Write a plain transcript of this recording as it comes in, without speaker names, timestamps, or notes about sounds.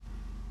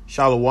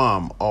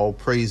Shalom, all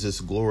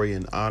praises, glory,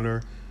 and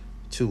honor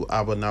to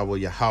Abba Nawa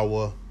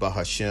Yahweh,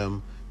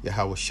 Bahashem,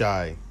 Yahweh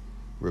Shai.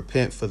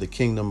 Repent, for the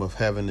kingdom of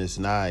heaven is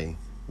nigh.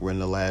 We're in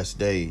the last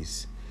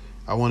days.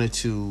 I wanted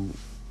to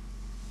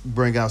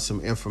bring out some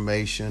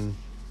information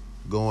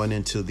going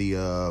into the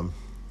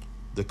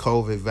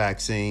COVID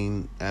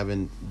vaccine. I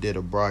haven't did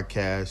a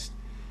broadcast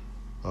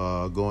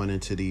going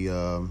into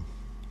the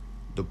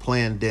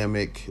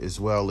pandemic, as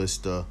well as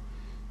the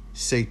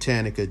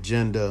satanic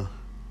agenda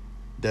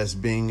that's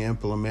being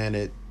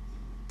implemented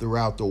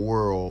throughout the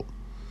world.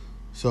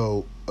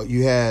 So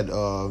you had,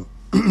 during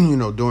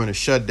the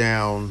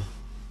shutdown,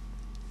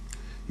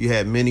 you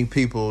had many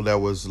people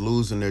that was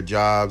losing their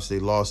jobs. They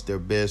lost their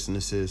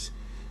businesses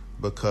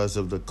because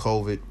of the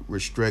COVID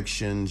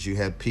restrictions. You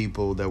had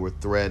people that were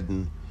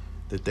threatened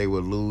that they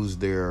would lose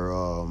their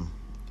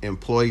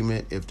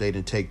employment if they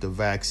didn't take the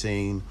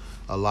vaccine.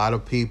 A lot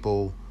of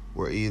people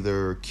were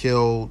either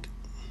killed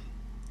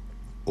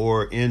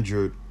or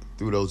injured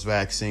through those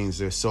vaccines.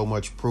 There's so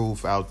much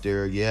proof out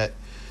there, yet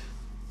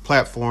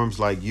platforms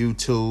like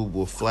YouTube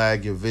will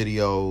flag your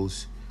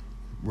videos,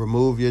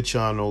 remove your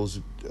channels,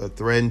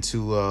 threaten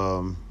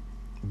to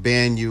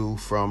ban you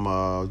from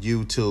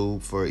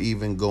YouTube for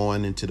even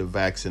going into the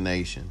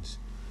vaccinations.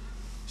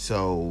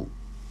 So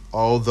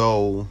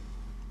although,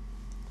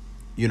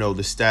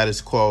 the status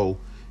quo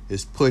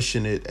is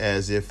pushing it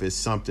as if it's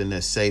something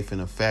that's safe and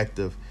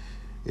effective,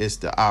 it's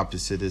the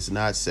opposite. It's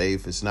not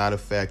safe. It's not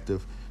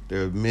effective.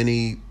 There are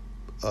many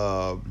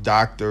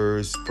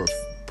doctors,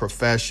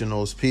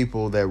 professionals,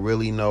 people that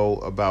really know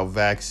about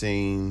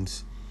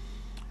vaccines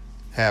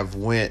have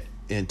went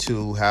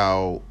into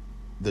how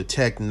the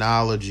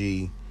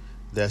technology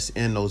that's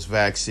in those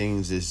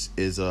vaccines is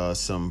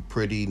some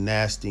pretty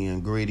nasty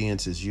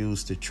ingredients. Is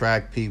used to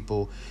track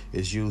people.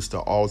 Is used to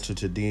alter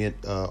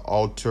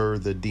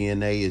the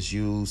DNA. Is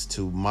used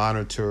to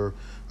monitor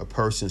a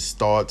person's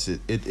thoughts.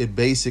 It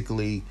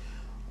basically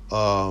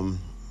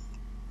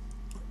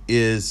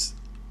is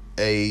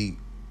a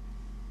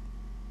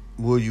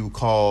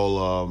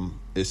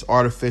it's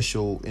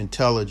artificial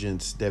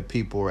intelligence that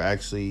people are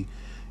actually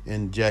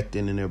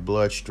injecting in their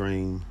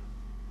bloodstream.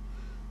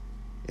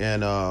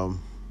 And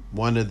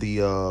one of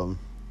the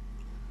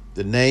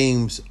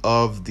names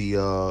of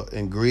the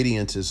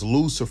ingredients is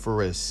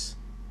Luciferese.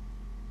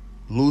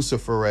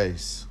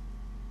 Luciferese.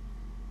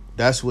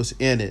 That's what's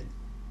in it.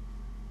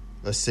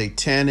 A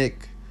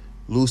satanic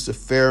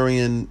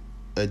Luciferian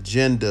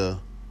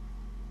agenda,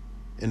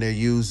 and they're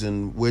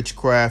using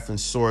witchcraft and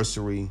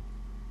sorcery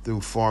through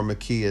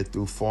pharmakeia,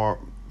 through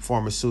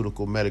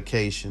pharmaceutical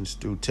medications,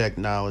 through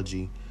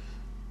technology.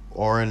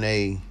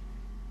 RNA,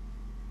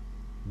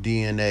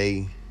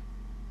 DNA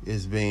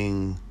is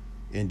being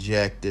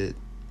injected,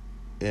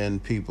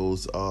 and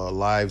people's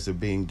lives are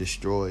being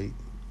destroyed.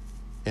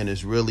 And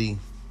it's really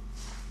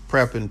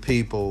prepping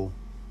people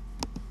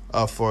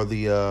for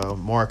the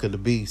mark of the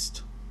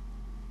beast.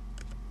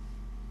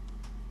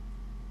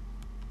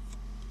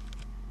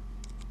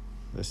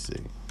 Let's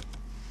see.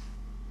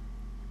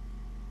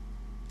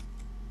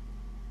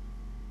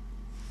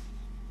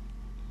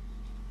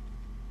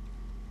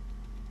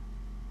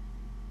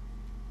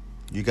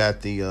 You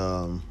got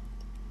the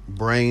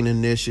Brain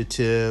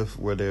Initiative,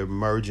 where they're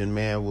merging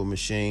man with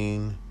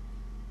machine.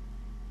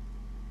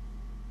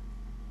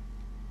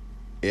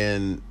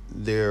 And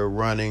they're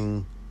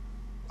running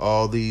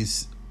all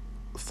these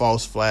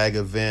false flag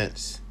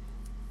events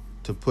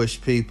to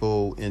push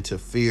people into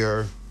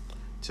fear,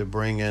 to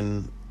bring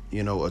in,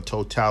 a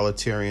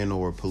totalitarian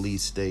or a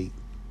police state.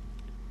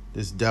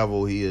 This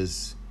devil, he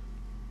is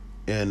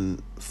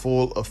in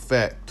full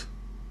effect.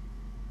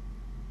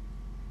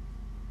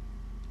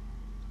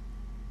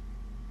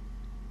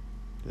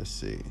 Let's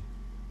see.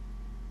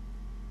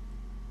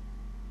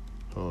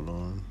 Hold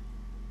on.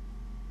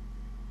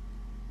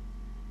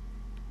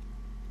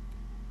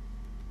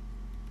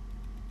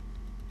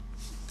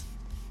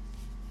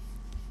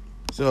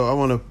 So I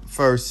want to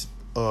first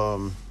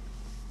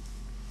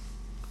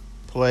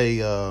play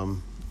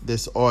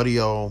this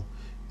audio,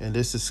 and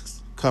this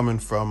is coming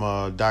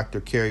from Dr.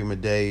 Carrie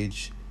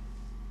Madej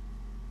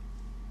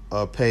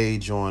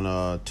page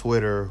on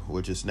Twitter,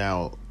 which is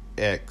now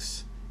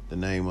X, the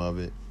name of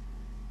it.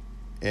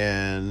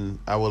 And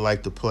I would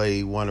like to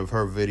play one of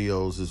her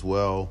videos as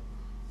well,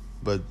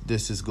 but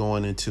this is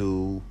going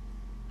into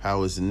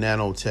how it's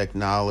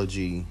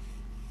nanotechnology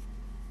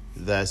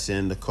that's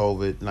in the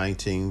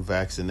COVID-19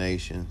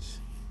 vaccinations.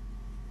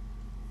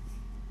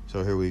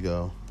 So here we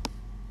go.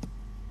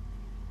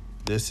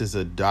 This is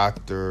a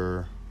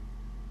doctor.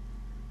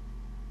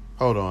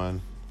 Hold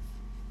on.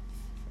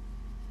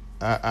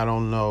 I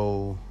don't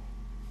know.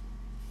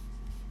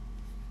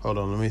 Hold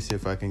on, let me see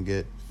if I can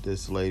get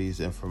this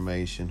lady's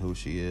information, who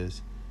she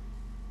is.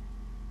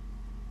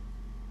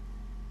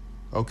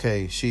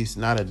 Okay, she's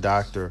not a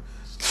doctor.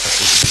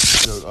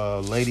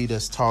 The lady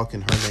that's talking,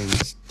 her name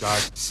is the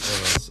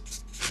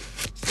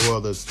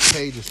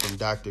page is from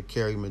Dr.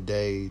 Carrie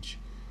Madej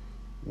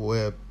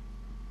web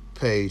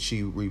page.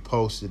 She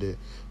reposted it.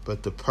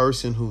 But the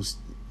person who's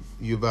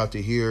you about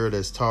to hear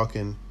that's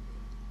talking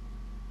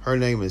Her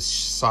name is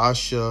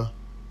Sasha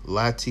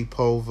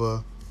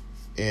Latipova,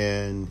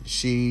 and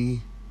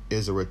she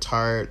is a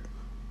retired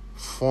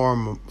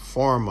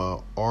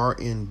pharma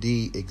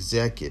R&D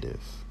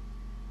executive.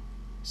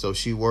 So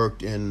she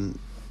worked in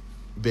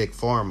big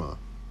pharma.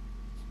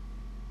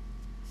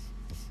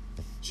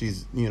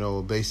 She's,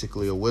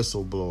 basically a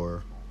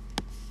whistleblower.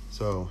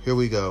 So here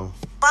we go.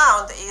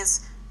 Found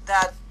is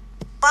that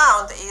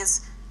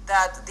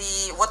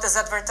the what is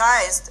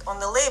advertised on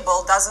the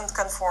label doesn't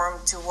conform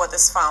to what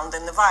is found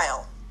in the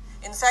vial.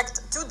 In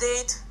fact, to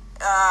date,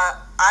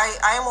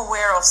 I am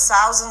aware of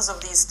thousands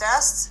of these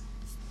tests.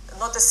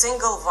 Not a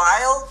single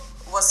vial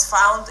was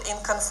found in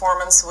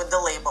conformance with the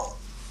label.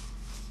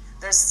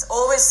 There's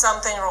always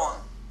something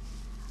wrong.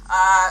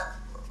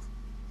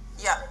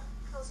 Yeah.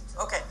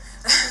 Okay.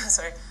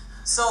 Sorry.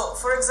 So,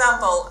 for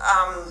example,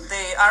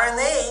 the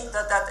RNA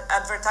that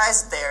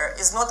advertised there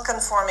is not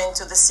conforming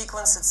to the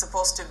sequence it's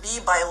supposed to be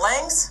by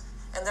length,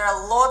 and there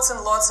are lots and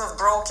lots of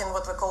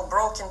what we call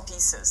broken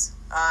pieces.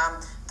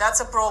 That's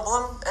a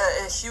problem,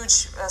 a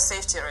huge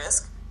safety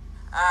risk.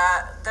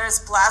 There is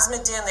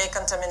plasmid DNA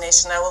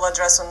contamination I will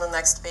address on the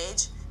next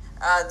page.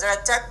 There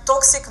are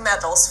toxic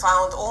metals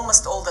found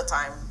almost all the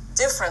time,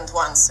 different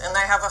ones, and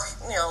I have a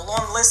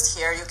long list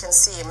here. You can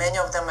see many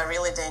of them are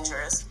really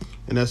dangerous.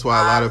 And that's why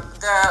a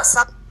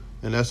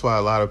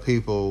lot of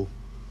people,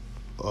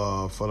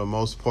 for the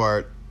most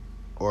part,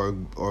 are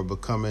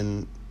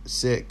becoming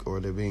sick, or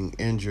they're being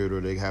injured,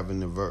 or they're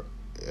having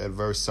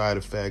adverse side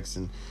effects,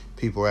 and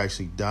people are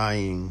actually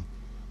dying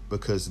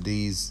because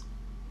these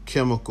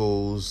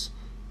chemicals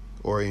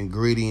or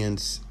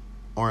ingredients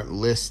aren't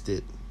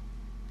listed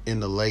in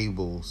the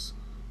labels.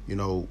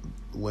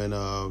 When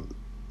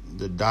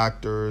the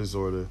doctors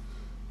or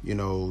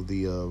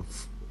the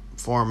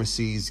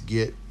pharmacies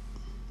get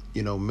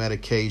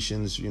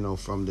medications,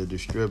 from the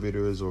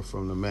distributors or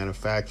from the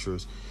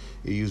manufacturers,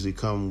 it usually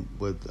come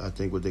with, I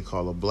think, what they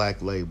call a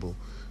black label.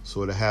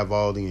 So to have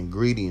all the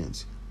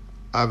ingredients,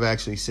 I've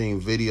actually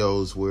seen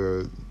videos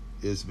where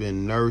it's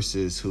been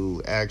nurses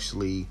who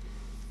actually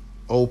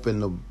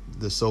opened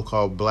the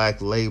so-called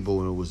black label,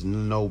 and it was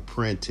no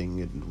printing,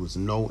 it was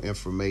no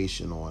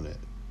information on it.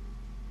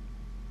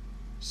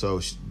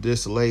 So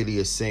this lady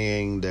is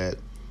saying that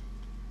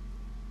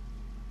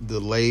the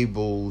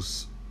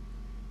labels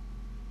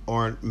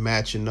aren't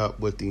matching up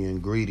with the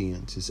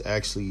ingredients. It's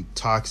actually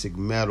toxic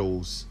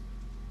metals,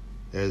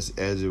 as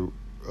it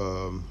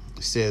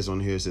says on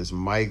here. It says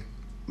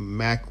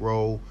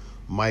micro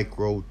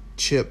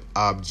chip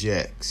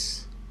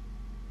objects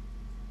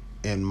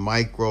and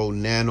micro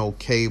nano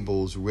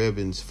cables,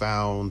 ribbons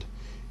found,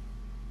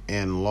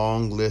 and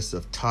long list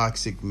of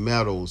toxic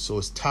metals. So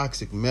it's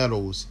toxic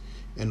metals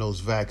in those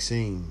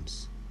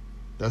vaccines.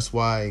 That's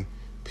why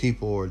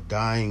people are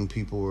dying,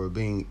 people are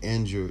being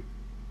injured.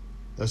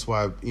 That's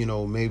why,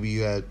 maybe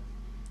you had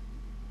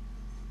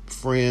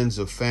friends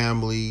or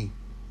family,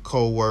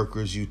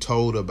 co-workers, you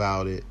told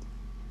about it,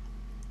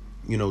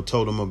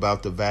 told them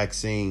about the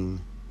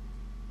vaccine,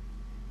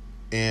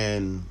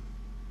 and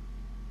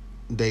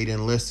they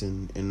didn't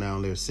listen, and now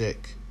they're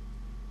sick.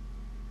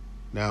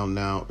 Now,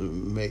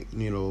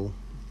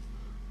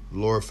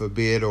 Lord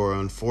forbid, or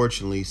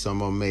unfortunately,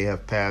 some of them may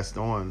have passed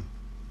on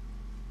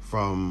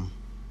from,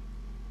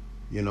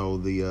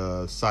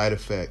 the side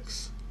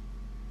effects.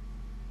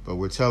 But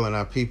we're telling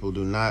our people,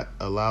 do not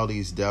allow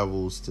these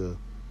devils to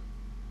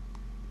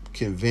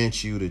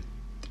convince you to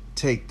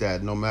take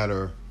that, no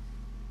matter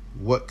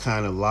what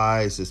kind of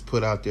lies is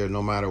put out there,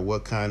 no matter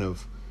what kind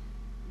of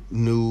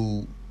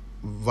new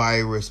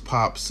virus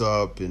pops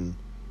up, and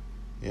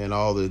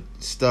all the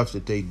stuff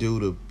that they do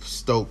to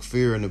stoke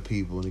fear in the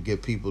people and to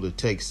get people to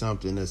take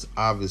something that's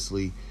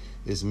obviously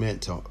is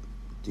meant to,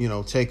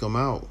 take them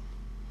out.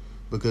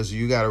 Because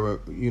you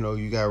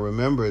gotta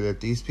remember that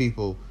these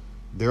people,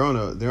 they're on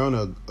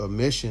a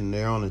mission.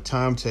 They're on a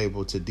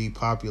timetable to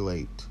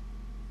depopulate.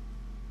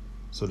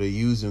 So they're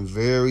using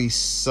very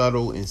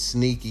subtle and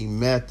sneaky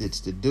methods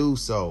to do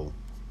so.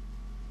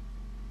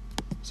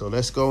 So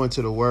let's go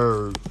into the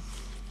word,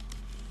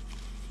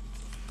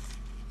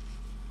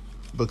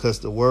 because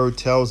the word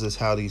tells us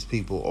how these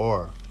people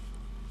are.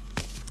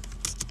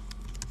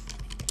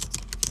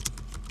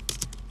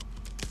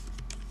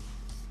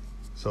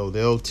 So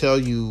they'll tell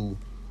you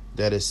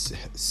that it's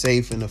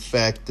safe and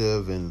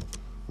effective, and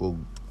will,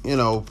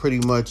 pretty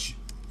much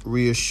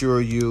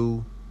reassure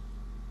you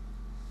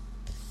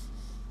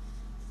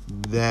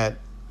that,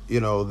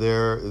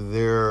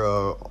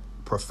 they're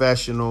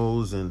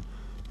professionals, and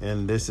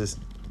this is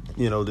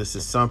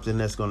something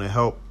that's going to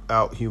help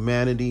out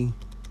humanity.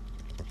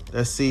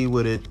 Let's see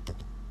what it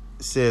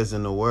says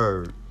in the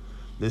word.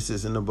 This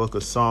is in the book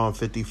of Psalm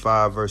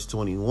 55, verse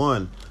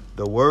 21.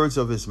 The words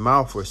of his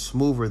mouth were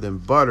smoother than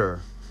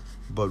butter,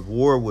 but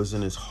war was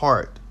in his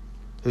heart.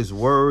 His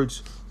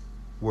words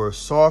were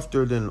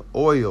softer than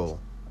oil,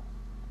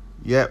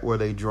 yet were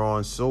they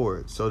drawn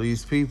swords. So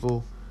these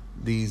people,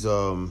 these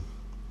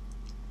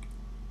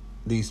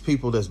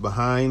people that's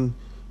behind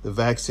the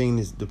vaccine,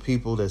 is the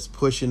people that's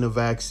pushing the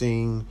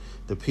vaccine,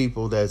 the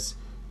people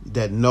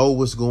that know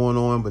what's going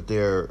on, but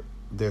they're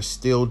they're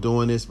still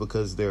doing this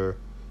because they're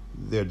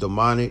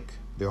demonic,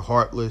 they're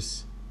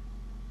heartless.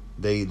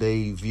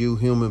 They view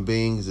human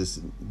beings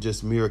as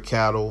just mere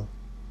cattle.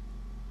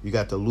 You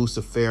got the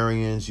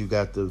Luciferians, you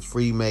got the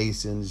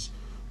Freemasons,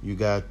 you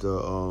got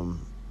the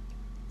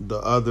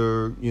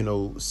other,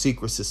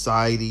 secret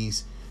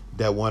societies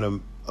that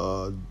want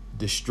to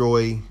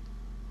destroy,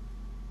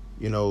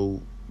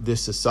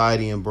 this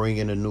society and bring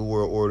in a new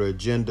world order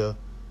agenda.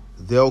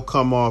 They'll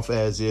come off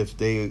as if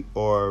they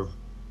are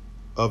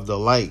of the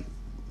light,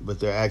 but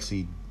they're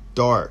actually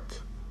dark.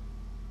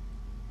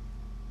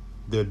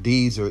 Their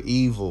deeds are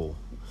evil.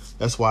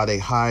 That's why they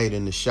hide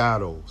in the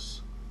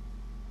shadows.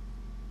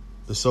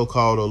 The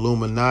so-called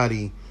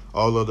Illuminati,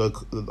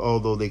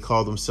 although they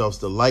call themselves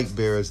the light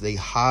bearers, they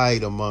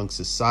hide among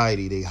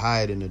society. They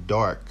hide in the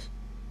dark.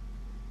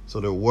 So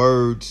their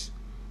words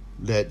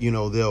that,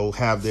 they'll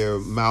have their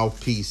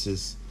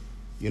mouthpieces,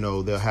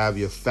 they'll have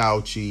your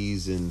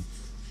Faucis and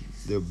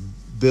their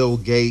Bill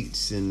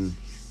Gates, and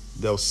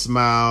they'll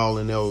smile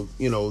and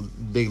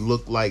they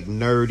look like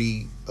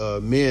nerdy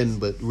men,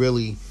 but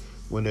really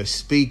when they're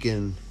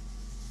speaking,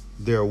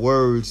 their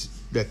words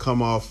that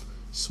come off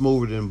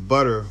smoother than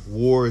butter,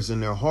 war is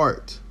in their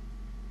heart.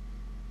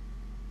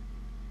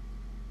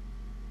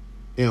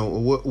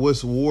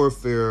 What's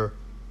warfare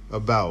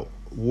about?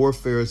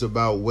 Warfare is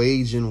about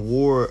waging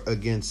war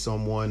against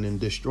someone and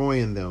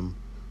destroying them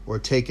or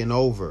taking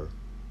over.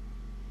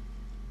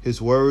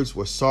 His words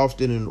were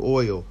softened in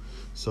oil,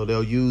 so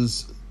they'll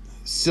use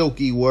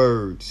silky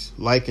words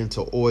likened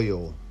to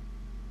oil,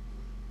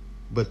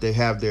 but they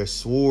have their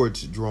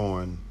swords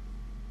drawn,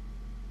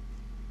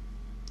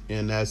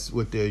 and that's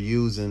what they're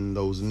using,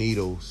 those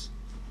needles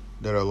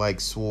that are like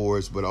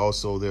swords, but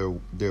also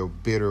they're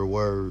bitter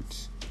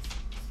words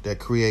that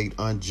create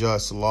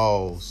unjust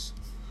laws.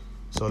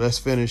 So let's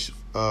finish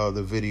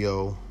the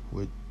video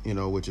with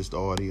just the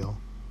audio.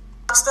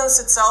 Substance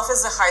itself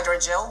is a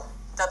hydrogel.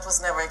 That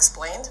was never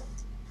explained.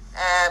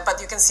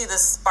 But you can see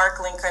this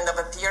sparkling kind of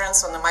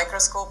appearance on the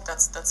microscope.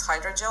 That's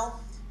hydrogel.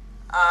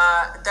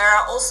 There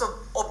are also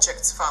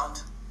objects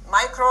found,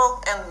 micro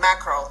and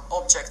macro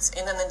objects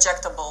in an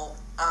injectable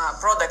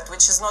product,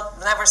 which is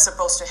never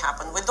supposed to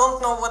happen. We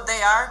don't know what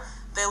they are.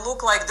 They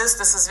look like this.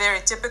 This is very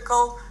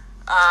typical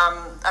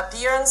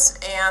appearance,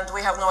 and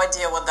we have no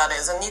idea what that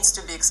is. It needs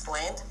to be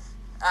explained.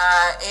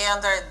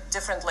 And there are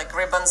different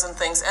ribbons and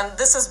things. And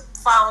this is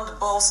found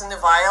both in the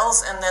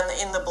vials and then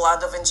in the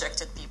blood of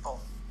injected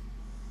people.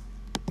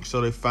 So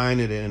they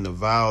find it in the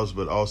vials,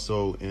 but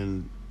also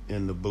in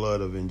the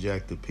blood of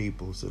injected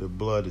people. So the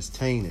blood is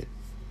tainted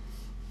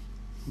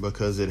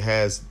because it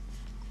has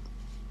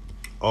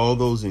all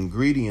those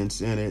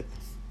ingredients in it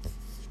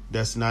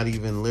that's not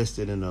even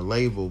listed in the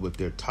label, but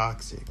they're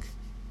toxic.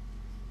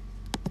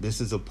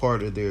 This is a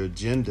part of their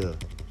agenda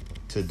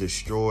to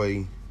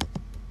destroy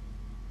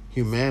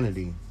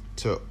humanity,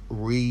 to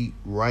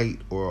rewrite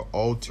or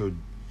alter,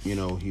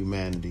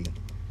 humanity,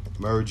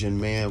 merging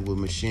man with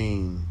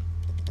machine.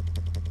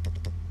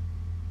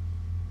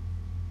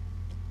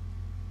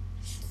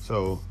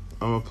 So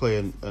I'm gonna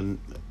play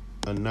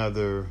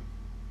another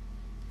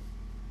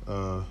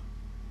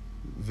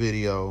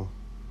video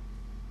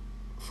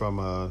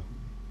from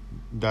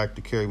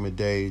Dr. Carrie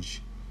Madej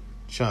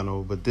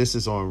channel, but this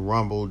is on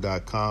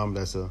rumble.com.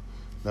 That's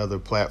another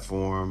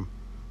platform,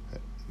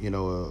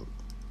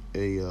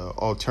 a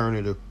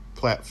alternative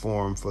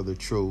platform for the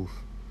truth.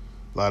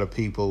 A lot of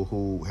people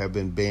who have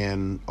been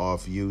banned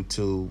off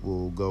YouTube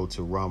will go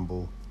to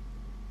Rumble.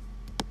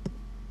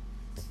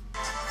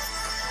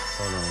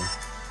 Hold on.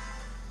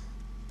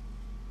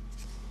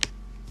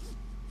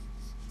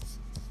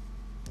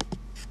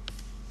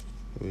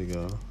 Here we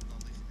go.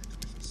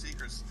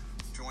 Secrets,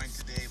 joined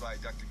today by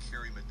Dr.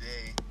 Carrie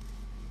Madej.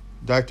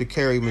 Dr.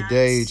 Carrie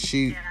Madej,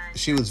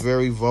 she was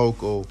very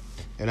vocal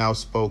and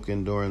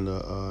outspoken during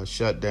the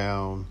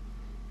shutdown,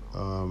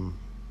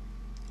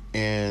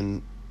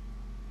 and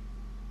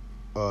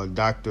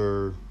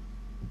Dr.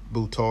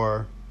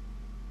 Buttar,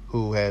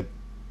 who had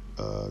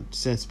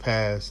since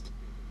passed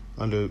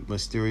under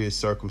mysterious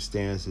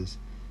circumstances,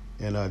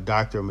 and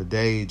Dr.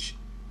 Madej,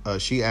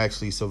 she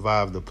actually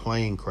survived the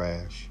plane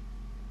crash,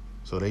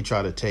 so they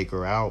tried to take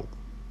her out.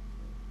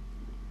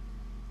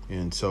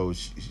 And so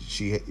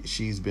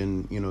she's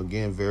been,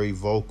 again, very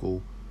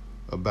vocal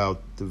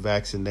about the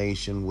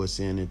vaccination, what's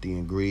in it, the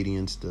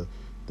ingredients, the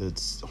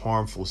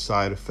harmful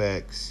side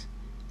effects,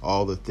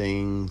 all the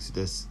things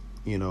that's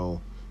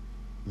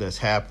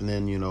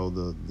happening,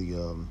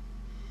 the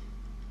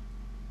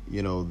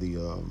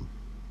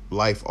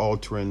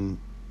life-altering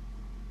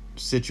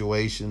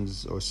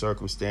situations or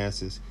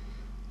circumstances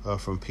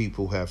from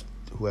people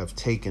who have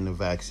taken the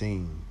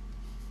vaccine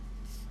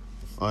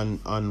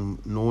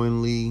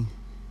unknowingly.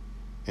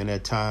 And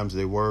at times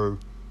they were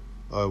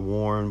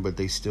warned, but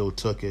they still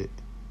took it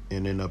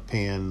and ended up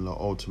paying the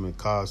ultimate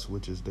cost,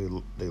 which is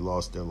they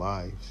lost their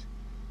lives.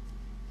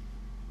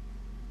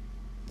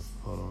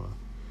 Hold on.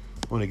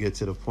 I want to get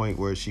to the point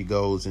where she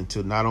goes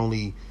into not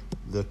only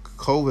the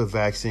COVID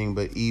vaccine,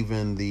 but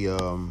even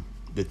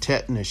the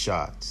tetanus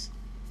shots.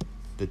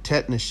 The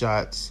tetanus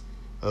shots,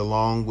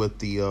 along with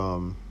the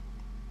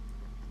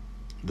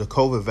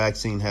COVID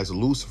vaccine has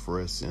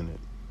Luciferese in it.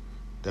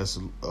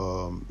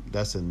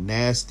 That's a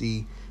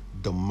nasty,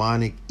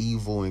 demonic,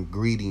 evil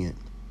ingredient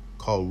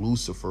called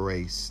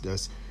Luciferase.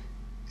 That's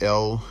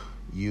Luciferase.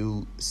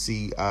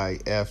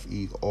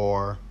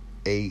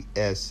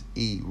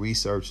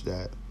 Research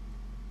that.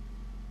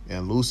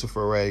 And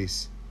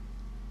Luciferase,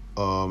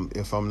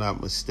 if I'm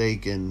not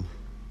mistaken,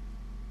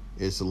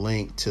 is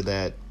linked to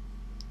that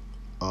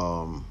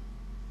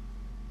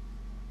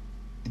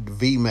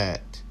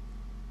VMAT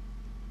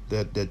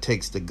that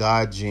takes the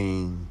God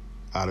gene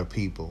out of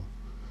people,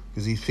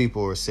 because these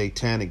people are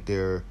satanic.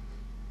 They're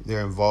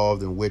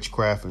involved in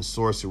witchcraft and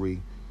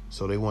sorcery,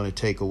 so they want to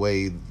take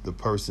away the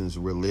person's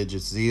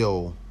religious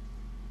zeal.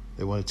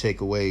 They want to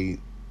take away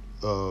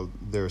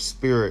their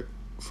spirit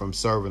from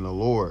serving the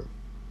Lord.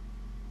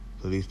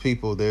 So these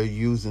people, they're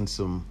using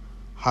some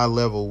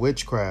high-level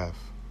witchcraft,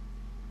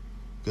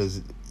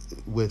 because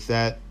with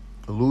that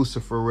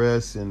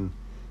Luciferese and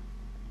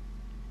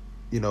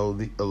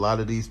a lot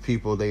of these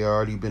people, they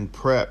already been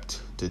prepped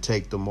to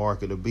take the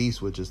mark of the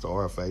beast, which is the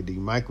RFID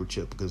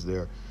microchip, because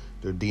their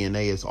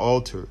DNA is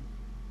altered.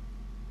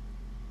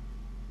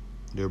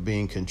 They're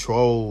being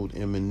controlled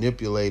and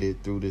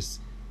manipulated through this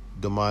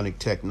demonic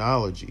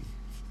technology.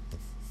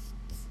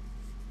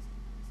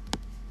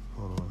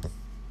 Hold on.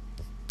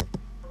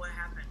 What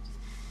happened?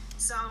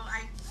 So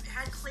I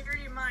had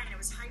clarity of mind. I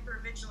was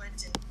hyper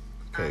vigilant. And,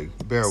 okay,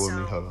 bear with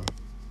me. Hold on.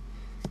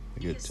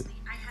 I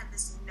had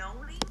this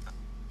knowing.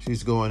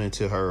 She's going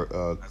into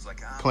her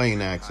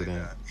plane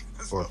accident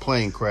or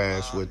plane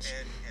crash, which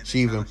she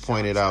even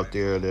pointed out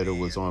there that it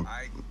was on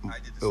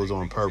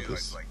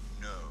purpose.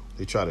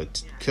 They tried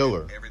to kill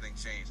her. Everything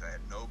changed. I had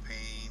no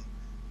pain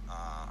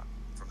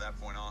from that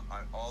point on.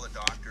 All the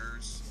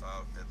doctors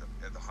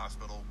at the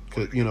hospital,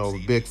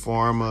 big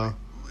pharma,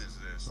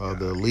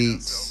 the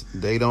elites,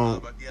 they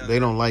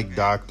don't like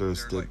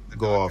doctors to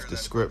go off the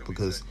script,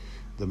 because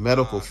the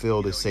medical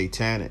field is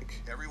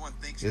satanic.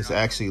 It's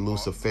actually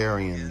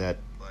Luciferian. That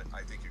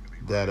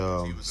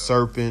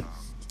serpent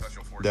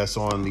that's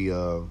on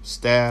the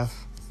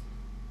staff.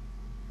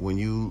 When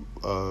you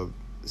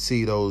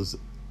see those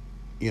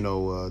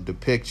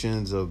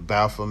depictions of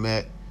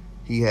Baphomet,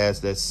 he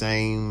has that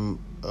same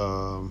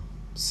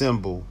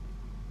symbol.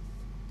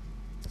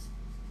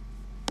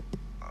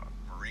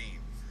 Marine,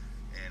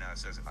 and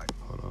says,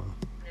 hold on.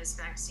 This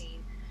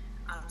vaccine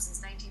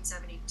since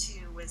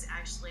 1972 was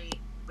actually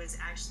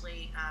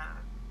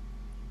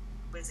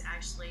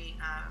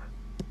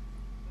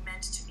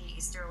meant to be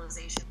a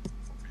sterilization.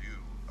 For you,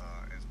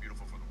 it's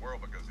beautiful for the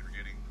world because you're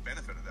getting the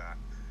benefit of that.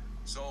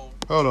 So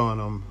hold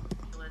on,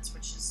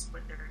 which is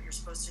what you're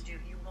supposed to do.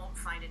 You won't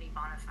find any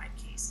bona fide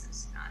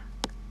cases.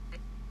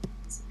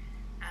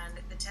 And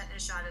the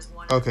tetanus shot is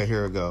one. Okay,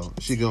 here we go.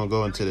 She's gonna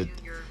go into the.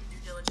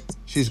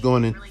 She's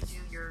going in.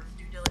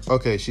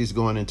 Okay, she's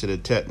going into the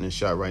tetanus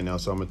shot right now,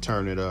 so I'm gonna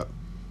turn it up.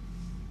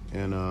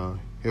 And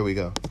here we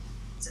go.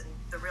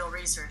 The real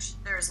research.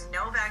 There's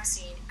no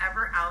vaccine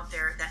ever out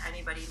there that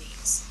anybody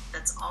needs.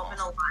 That's all been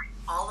a lie.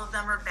 All of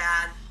them are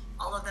bad.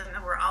 All of them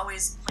were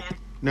always planned.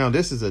 Now,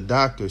 this is a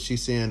doctor.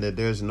 She's saying that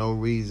there's no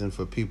reason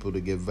for people to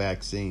get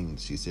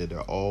vaccines. She said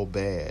they're all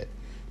bad.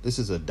 This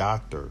is a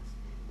doctor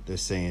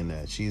that's saying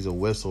that. She's a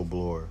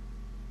whistleblower.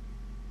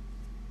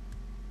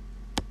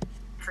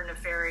 For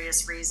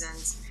nefarious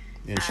reasons.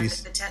 And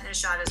the tetanus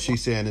shot is.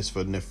 She's saying it's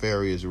for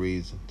nefarious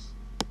reasons.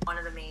 One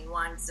of the main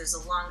ones. There's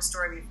a long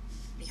story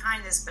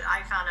behind this, but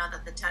I found out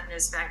that the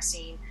tetanus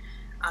vaccine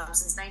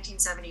since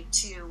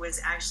 1972 was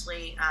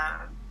actually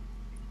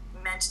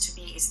meant to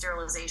be a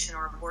sterilization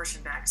or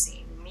abortion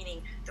vaccine,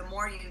 meaning the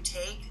more you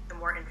take, the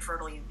more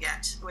infertile you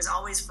get. It was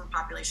always for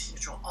population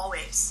control,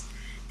 always.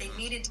 They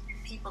needed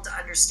people to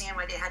understand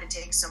why they had to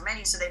take so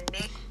many, so they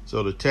made...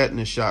 So the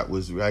tetanus shot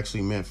was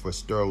actually meant for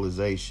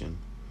sterilization.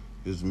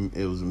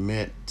 It was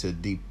meant to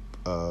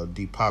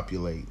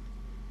depopulate,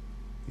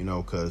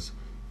 because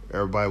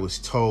everybody was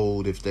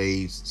told if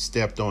they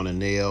stepped on a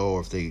nail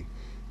or if they,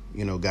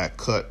 got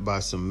cut by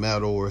some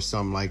metal or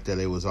something like that,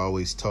 they was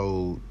always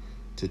told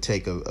to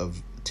take a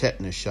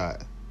tetanus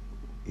shot.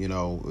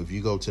 If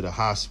you go to the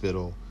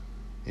hospital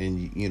and,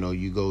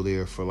 you go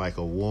there for like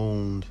a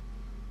wound,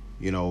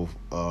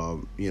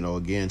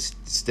 again,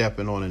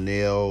 stepping on a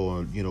nail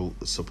or,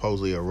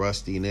 supposedly a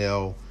rusty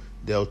nail,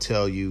 they'll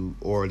tell you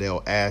or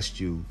they'll ask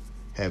you,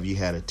 have you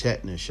had a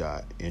tetanus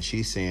shot? And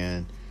she's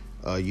saying,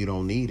 you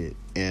don't need it.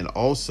 And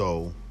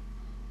also,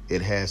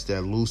 it has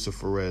that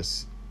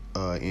Luciferese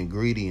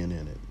ingredient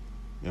in it.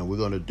 And we're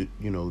going to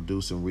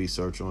do some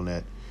research on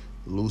that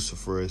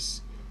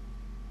Luciferese.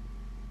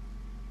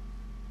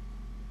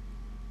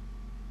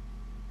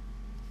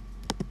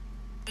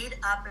 Made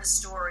up a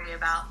story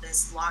about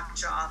this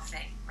lockjaw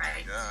thing,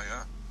 right?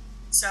 Yeah.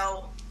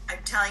 So I'm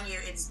telling you,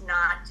 it's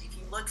not. If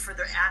you look for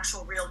the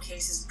actual real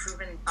cases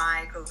proven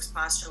by ghost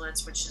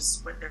postulates, which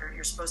is what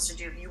you're supposed to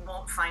do, you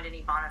won't find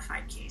any bona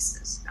fide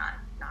cases, not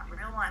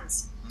real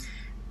ones. Mm-hmm.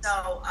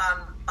 So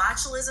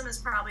botulism is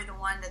probably the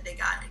one that they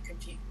got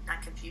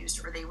not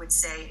confused, or they would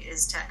say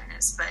is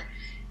tetanus. But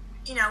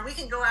we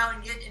can go out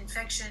and get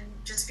infection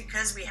just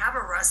because we have a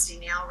rusty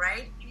nail,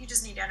 right? You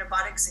just need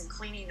antibiotics and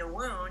cleaning the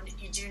wound.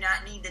 You do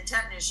not need the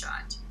tetanus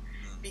shot,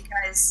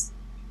 because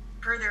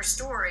per their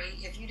story,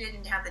 if you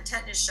didn't have the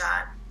tetanus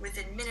shot,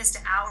 within minutes to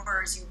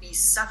hours, you'd be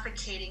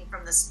suffocating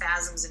from the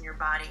spasms in your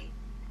body.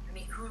 I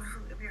mean, who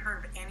have you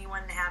heard of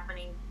anyone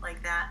happening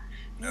like that?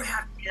 You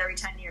have to get it every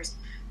 10 years.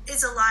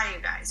 It's a lie,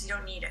 you guys. You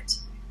don't need it.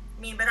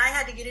 I mean, but I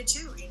had to get it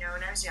too,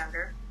 when I was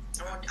younger.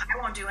 I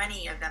won't do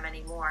any of them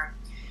anymore.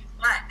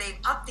 But they've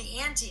upped the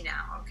ante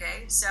now,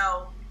 okay?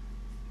 So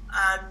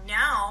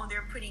now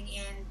they're putting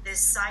in this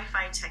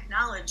sci-fi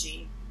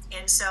technology.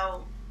 And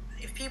so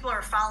if people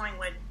are following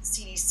what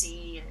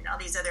CDC and all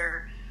these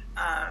other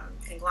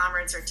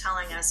conglomerates are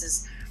telling us,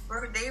 is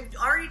they've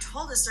already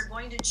told us they're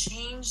going to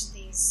change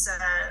these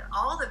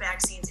all the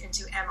vaccines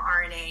into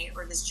mRNA,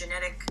 or this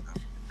genetic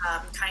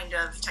kind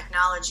of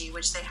technology,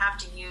 which they have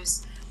to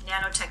use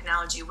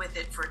nanotechnology with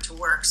it for it to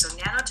work. So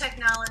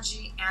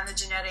nanotechnology and the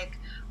genetic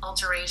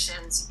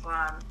alterations,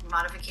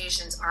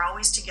 modifications are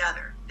always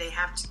together. They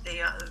have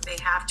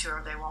to,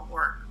 or they won't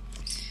work.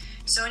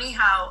 So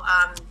anyhow,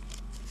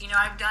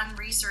 I've done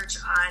research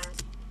on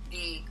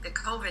the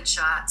COVID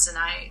shots, and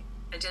I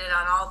did it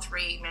on all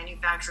three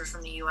manufacturers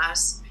from the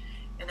U.S.,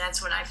 and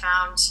that's when I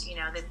found,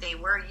 that they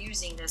were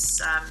using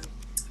this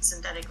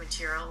synthetic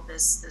material,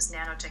 this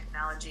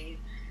nanotechnology,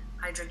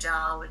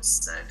 hydrogel,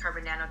 it's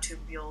carbon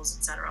nanotubules,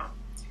 etc.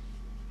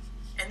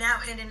 And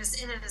that in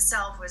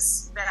itself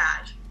was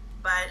bad.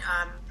 But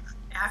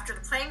after the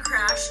plane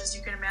crash, as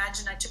you can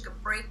imagine, I took a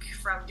break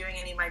from doing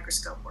any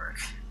microscope work.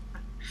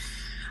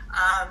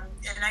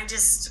 And I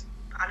just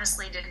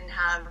honestly didn't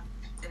have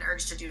an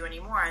urge to do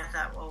anymore. I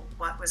thought, well,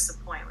 what was the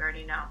point? We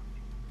already know.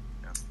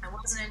 Yeah. It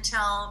wasn't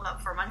until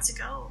about 5 months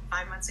ago,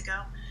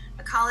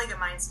 a colleague of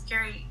mine,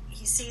 Gary,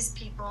 he sees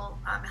people,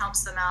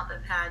 helps them out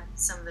that have had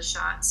some of the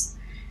shots.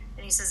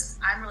 And he says,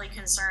 I'm really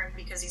concerned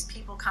because these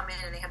people come in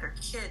and they have their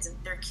kids, and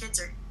their kids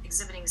are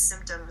exhibiting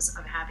symptoms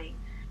of having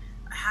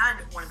had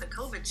one of the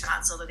COVID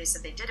shots, although they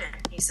said they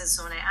didn't. He says,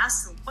 so when I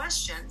ask them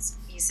questions,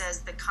 he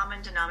says, the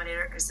common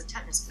denominator is the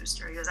tetanus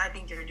booster. He goes, I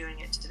think they're doing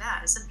it to that.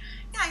 I said,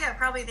 yeah,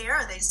 probably they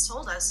are. They just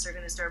told us they're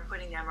going to start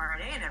putting the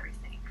mRNA and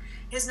everything.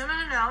 He goes, no.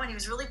 And he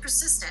was really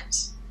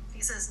persistent.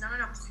 He says, no,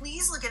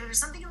 please look at it. There's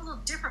something a little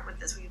different with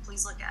this. Will you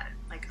please look at it?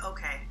 Like,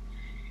 okay.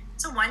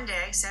 So one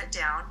day I sat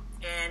down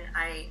and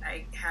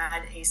I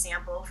had a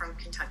sample from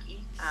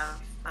Kentucky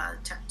of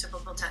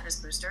typical tetanus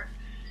booster.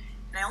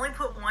 And I only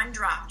put one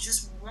drop,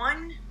 just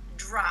one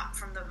drop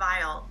from the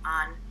vial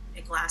on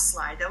a glass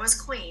slide that was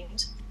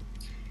cleaned.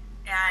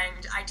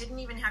 And I didn't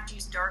even have to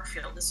use dark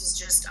field. This was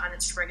just on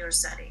its regular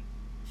setting.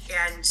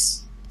 And,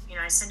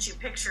 I sent you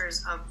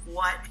pictures of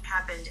what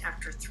happened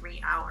after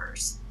 3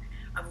 hours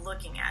of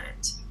looking at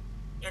it.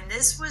 And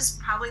this was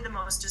probably the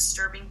most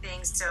disturbing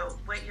thing. So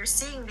what you're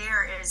seeing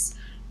there is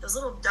those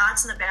little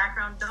dots in the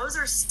background. Those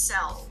are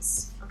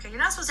cells. Okay, you're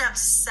not supposed to have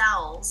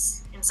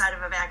cells inside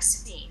of a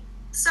vaccine.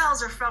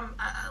 Cells are from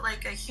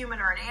like a human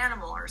or an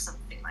animal or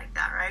something like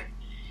that, right?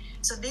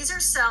 So these are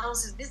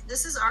cells.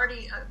 This is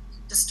already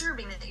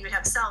disturbing that you would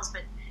have cells,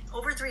 but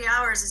over 3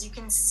 hours, as you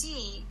can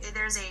see,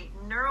 there's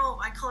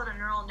I call it a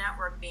neural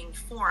network being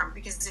formed,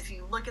 because if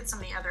you look at some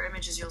of the other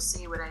images, you'll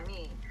see what I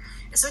mean.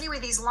 And so anyway,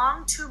 these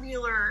long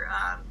tubular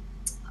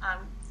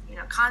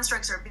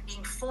constructs are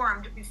being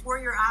formed before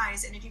your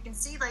eyes, and if you can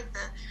see like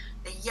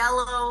the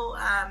yellow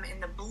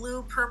and the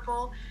blue,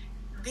 purple,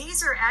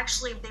 these are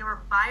actually, they were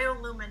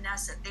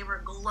bioluminescent. They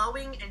were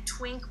glowing and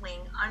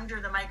twinkling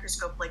under the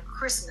microscope like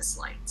Christmas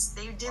lights.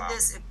 They did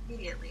this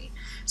immediately.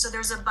 So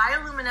there's a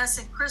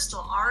bioluminescent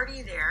crystal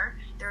already there.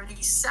 There are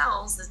these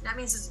cells. That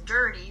means it's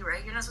dirty,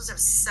 right? You're not supposed to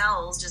have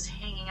cells just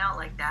hanging out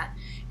like that.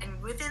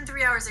 And within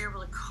 3 hours, they were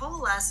able to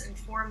coalesce and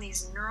form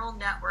these neural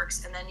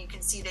networks. And then you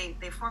can see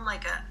they form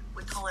like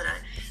we call it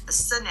a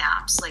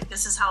synapse. Like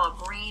this is how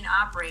a brain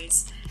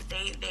operates.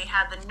 They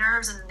have the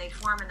nerves, and then they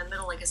form in the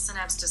middle like a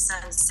synapse to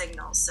send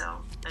signals. So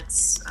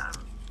that's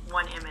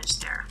one image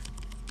there.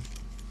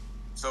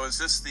 So is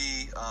this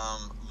the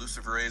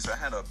Luciferese? I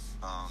had a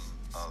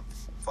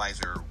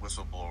Pfizer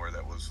whistleblower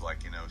that was like,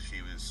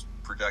 she was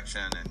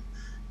production and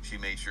she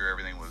made sure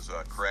everything was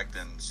correct,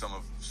 and some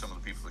of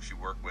the people that she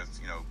worked with,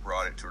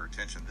 brought it to her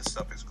attention. This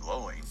stuff is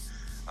glowing,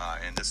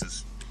 and this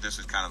is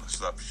kind of the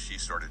stuff she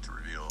started to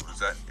reveal.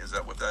 Is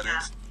that what that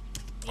is?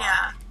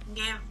 Yeah,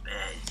 give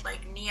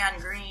like neon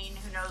green.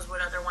 Who knows what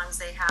other ones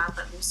they have,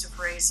 but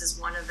Luciferase is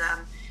one of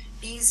them.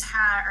 These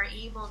are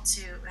able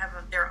to have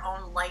their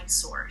own light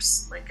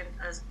source, like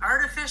an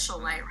artificial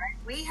light, right?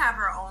 We have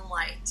our own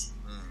light.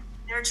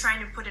 They're trying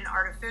to put an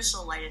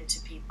artificial light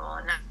into people,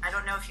 and I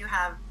don't know if you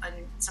have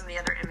some of the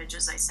other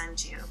images I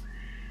sent you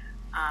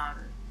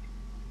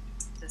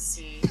to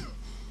see.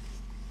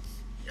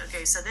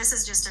 Okay, so this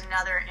is just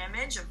another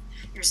image of,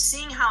 you're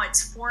seeing how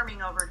it's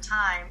forming over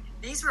time.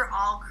 These were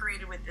all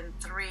created within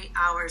 3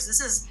 hours. This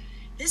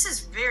is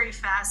very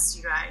fast,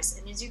 you guys.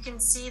 And as you can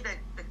see,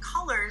 the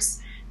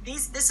colors,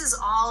 this is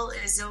all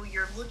as though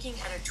you're looking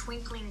at a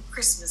twinkling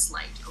Christmas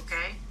light,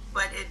 okay?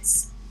 But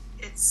it's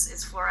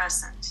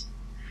fluorescent.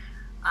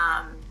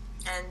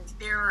 And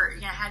there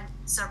had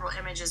several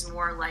images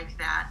more like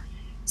that.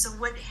 So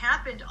what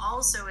happened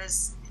also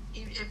is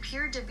it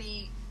appeared to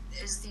be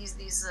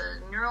these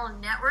neural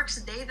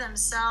networks. They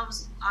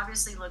themselves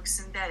obviously look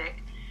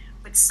synthetic,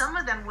 but some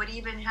of them would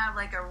even have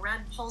like a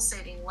red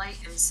pulsating light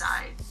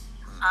inside.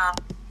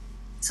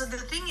 So the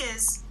thing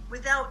is,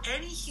 without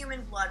any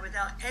human blood,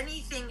 without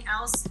anything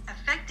else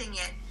affecting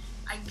it,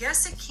 I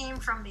guess it came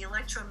from the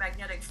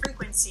electromagnetic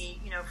frequency,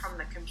 from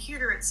the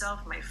computer itself,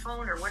 my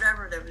phone or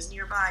whatever that was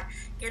nearby.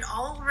 It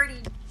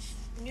already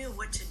knew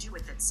what to do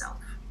with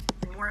itself.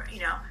 And more,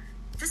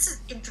 this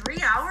is in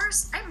 3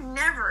 hours? I've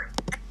never.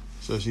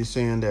 So she's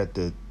saying that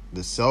the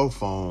cell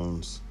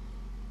phones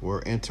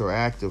were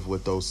interactive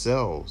with those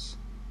cells.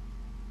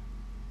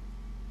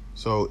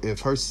 So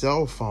if her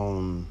cell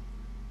phone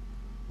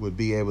would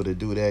be able to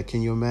do that,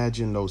 can you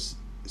imagine those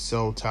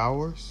cell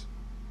towers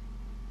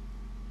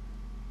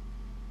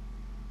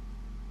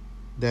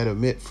that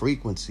emit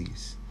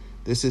frequencies?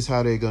 This is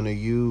how they're going to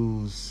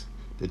use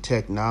the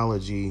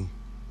technology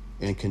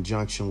in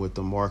conjunction with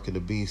the mark of the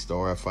beast, the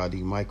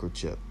RFID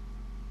microchip.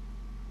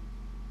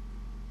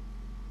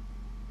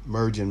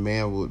 Merging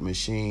man with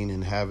machine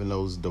and having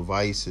those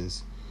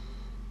devices,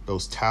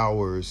 those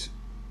towers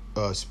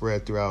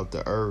spread throughout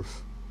the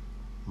earth,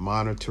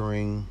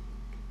 monitoring,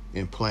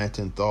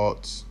 implanting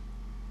thoughts,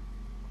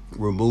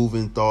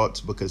 removing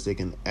thoughts because they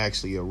can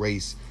actually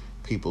erase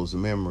people's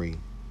memory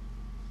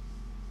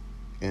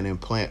and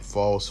implant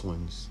false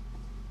ones,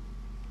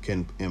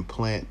 can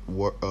implant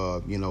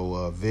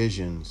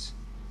visions,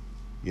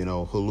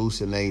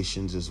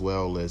 hallucinations, as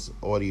well as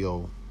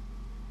audio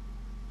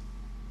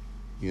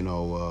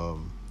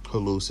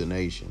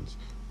hallucinations,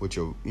 which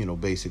are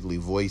basically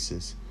voice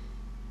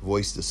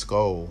to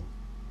skull,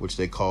 which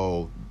they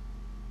call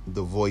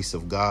the voice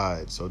of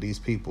God. So these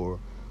people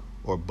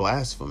are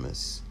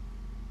blasphemous,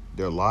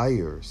 they're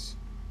liars,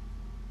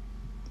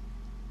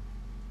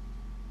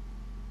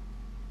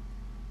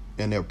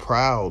 and they're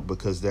proud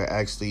because they're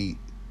actually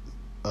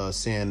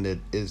saying that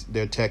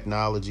their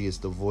technology is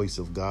the voice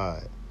of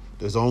God.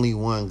 There's only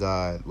one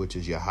God, which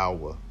is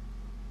Yahweh.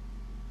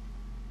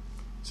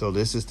 So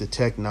this is the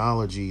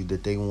technology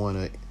that they want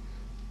to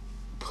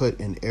put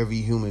in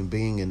every human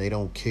being, and they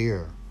don't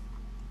care.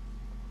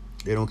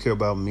 They don't care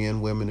about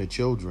men, women, or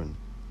children.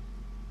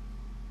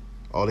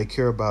 All they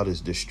care about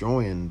is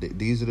destroying.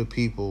 These are the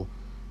people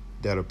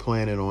that are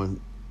planning on,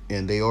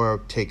 and they are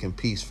taking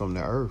peace from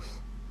the earth.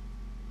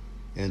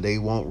 And they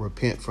won't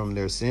repent from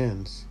their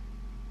sins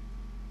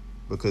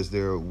because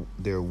they're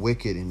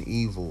wicked and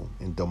evil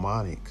and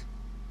demonic.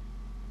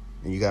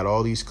 And you got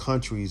all these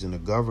countries and the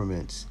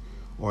governments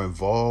are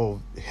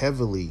involved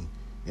heavily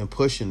in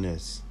pushing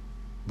this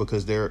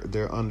because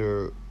they're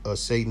under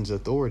Satan's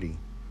authority.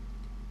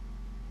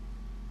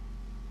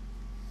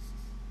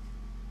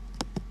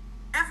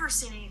 Ever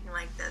seen anything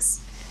like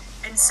this?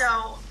 And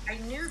so I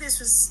knew this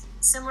was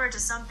similar to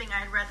something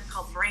I had read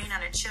called Brain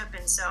on a Chip,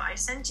 and so I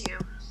sent you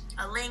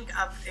a link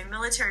of a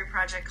military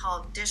project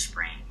called Dish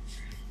Brain.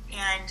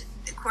 And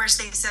of course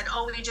they said,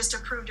 we just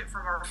approved it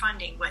from our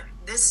funding, but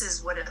this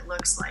is what it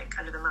looks like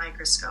under the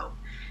microscope.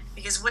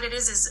 Because what it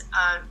is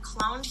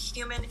cloned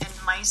human and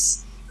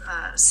mice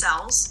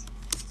cells.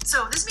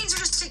 So this means you're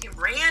just taking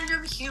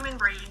random human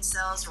brain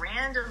cells,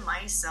 random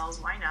mice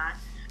cells, why not?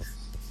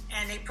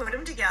 And they put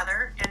them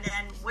together, and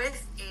then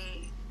with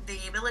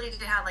the ability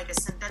to have like a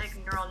synthetic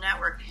neural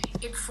network,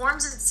 it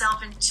forms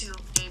itself into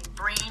a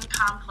brain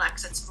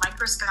complex that's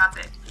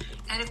microscopic.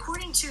 And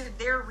according to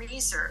their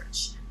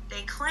research,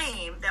 they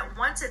claim that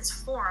once it's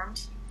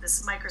formed,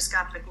 this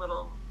microscopic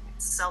little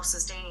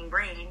self-sustaining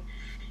brain,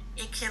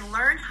 it can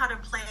learn how to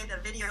play the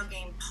video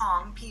game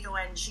Pong,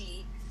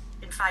 P-O-N-G,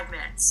 in 5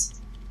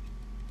 minutes.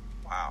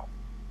 Wow.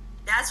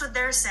 That's what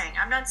they're saying.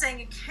 I'm not saying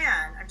it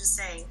can. I'm just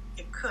saying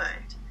it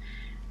could.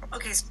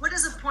 Okay, so what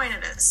is the point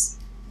of this?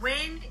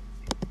 When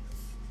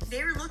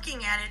they're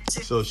looking at it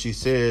So she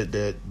said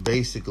that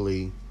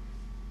basically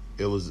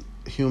it was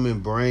human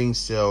brain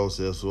cells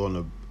that's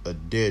on a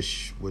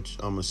dish, which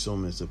I'm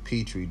assuming is a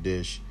petri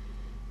dish,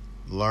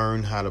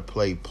 learn how to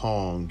play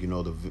Pong,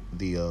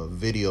 the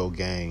video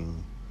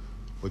game,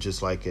 which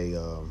is like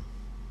a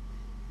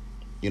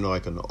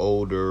like an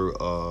older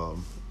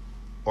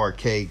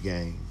arcade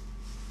game.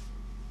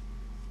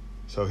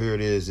 So here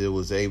it is, it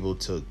was able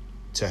to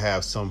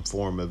have some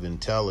form of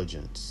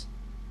intelligence.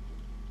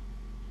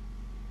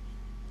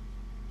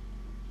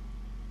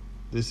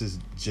 This is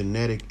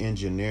genetic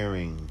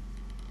engineering,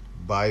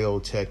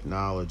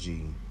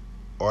 biotechnology,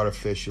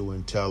 artificial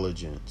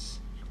intelligence.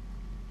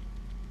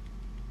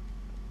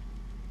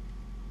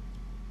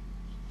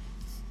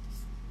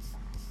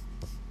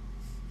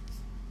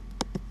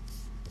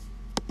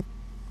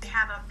 they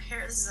have a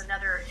pair. This is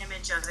another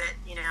image of it,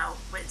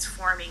 when it's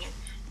forming.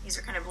 These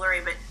are kind of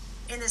blurry, but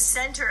in the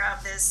center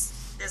of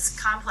this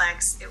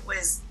complex, it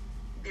was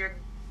there.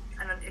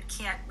 It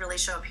can't really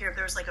show up here.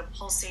 There's like a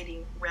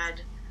pulsating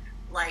red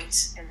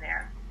light in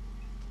there.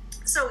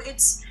 So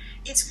it's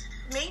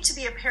made to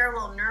be a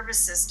parallel nervous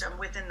system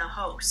within the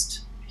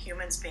host,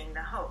 humans being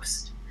the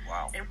host.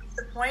 Wow. And what's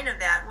the point of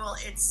that? Well,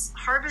 it's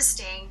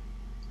harvesting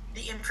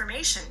the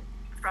information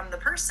from the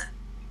person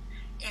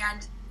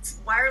and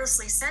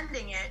wirelessly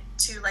sending it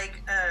to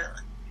like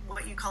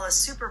what you call a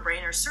super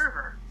brain or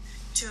server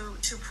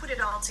to put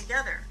it all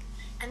together.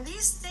 And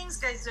these things,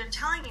 guys, they're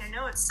telling you,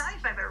 no, it's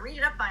sci-fi, but read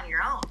it up on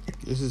your own.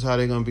 This is how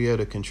they're going to be able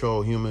to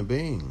control human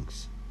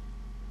beings.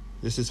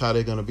 This is how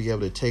they're going to be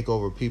able to take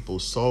over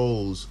people's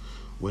souls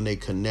when they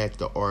connect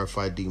the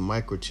RFID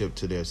microchip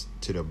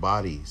to their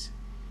bodies,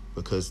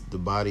 because the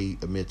body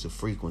emits a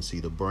frequency,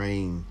 the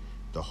brain,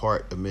 the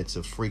heart emits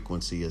a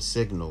frequency, a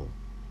signal.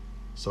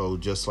 So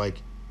just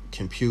like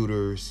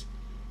computers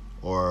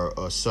are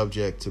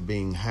subject to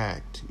being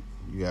hacked,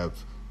 you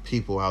have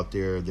people out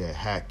there that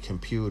hack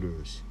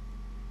computers.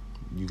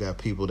 You got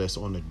people that's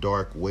on the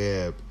dark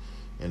web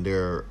and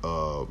they're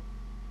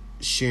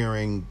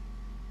sharing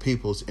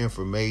people's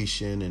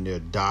information and they're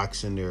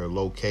doxing their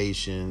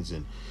locations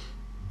and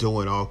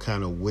doing all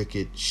kind of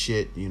wicked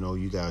shit. You know,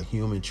 you got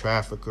human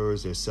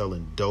traffickers, they're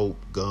selling dope,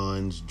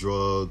 guns,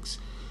 drugs,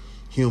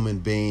 human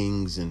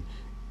beings, and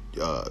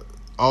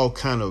all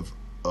kind of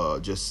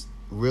just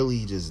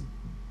really just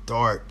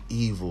dark,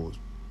 evil,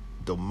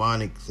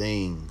 demonic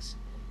things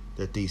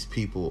that these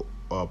people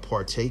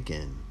partake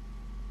in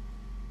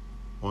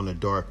on the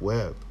dark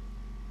web.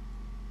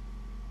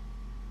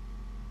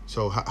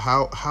 So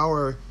how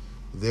are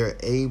they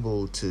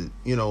able to,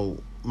 you know,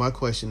 my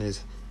question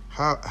is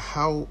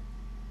how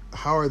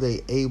are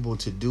they able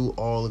to do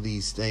all of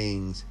these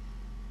things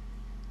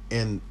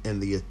and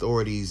the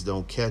authorities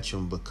don't catch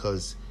them?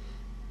 Because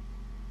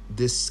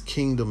this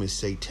kingdom is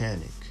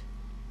satanic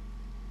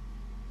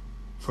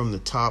from the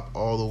top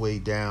all the way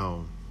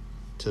down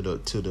to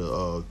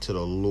the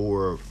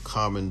lower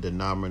common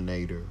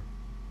denominator,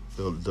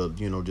 the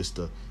you know, just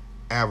the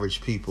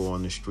average people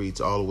on the streets,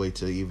 all the way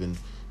to even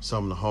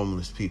some of the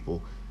homeless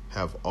people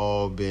have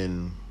all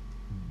been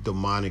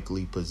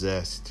demonically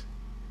possessed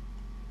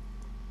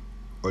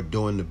or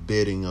doing the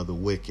bidding of the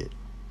wicked.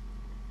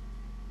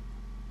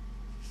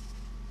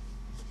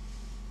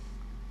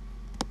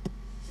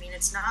 I mean,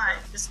 it's not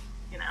just,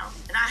 you know,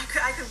 and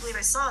I couldn't believe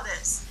I saw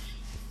this.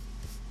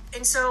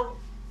 And so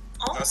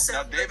also...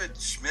 Now, David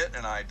Schmidt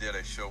and I did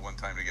a show one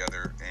time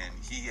together, and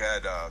he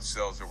had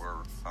cells that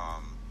were,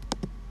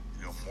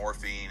 you know,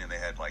 morphine, and they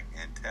had like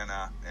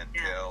antenna and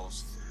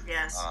tails.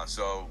 Yes.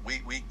 So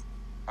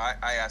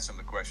I asked him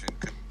the question.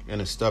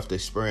 And the stuff they're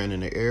spraying in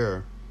the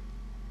air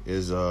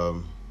is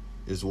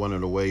one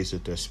of the ways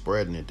that they're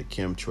spreading it, the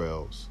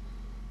chemtrails,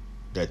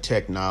 that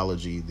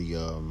technology, the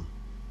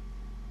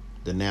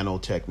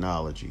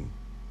nanotechnology,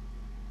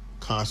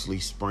 constantly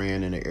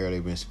spraying in the air.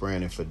 They've been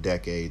spraying it for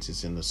decades.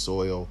 It's in the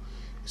soil,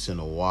 it's in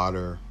the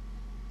water,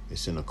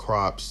 it's in the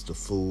crops, the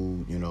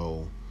food, you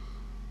know,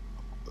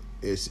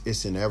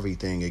 it's in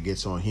everything. It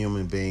gets on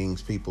human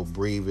beings. People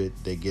breathe it.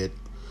 They get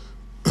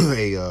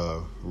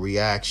a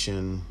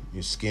reaction,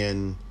 your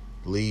skin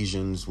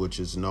lesions, which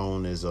is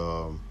known as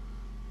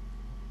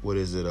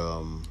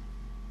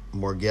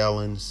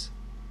Morgellons,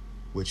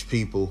 which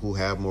people who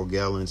have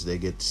Morgellons, they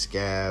get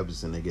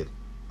scabs and they get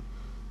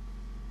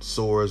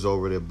sores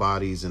over their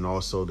bodies, and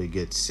also they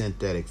get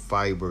synthetic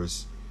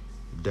fibers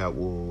that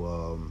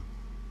will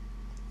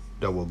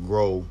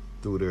grow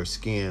through their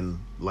skin,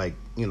 like,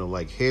 you know,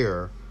 like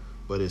hair,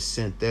 but it's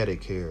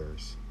synthetic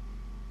hairs.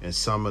 And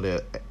some of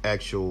the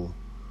actual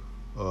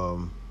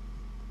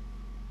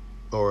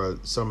or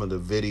some of the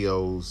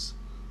videos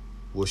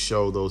will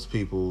show those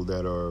people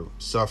that are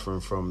suffering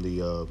from the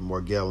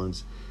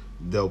Morgellons.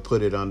 They'll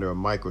put it under a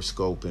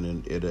microscope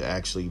and it'll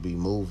actually be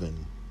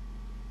moving.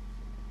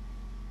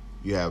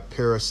 You have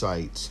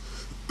parasites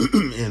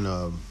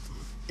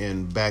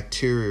and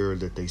bacteria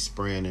that they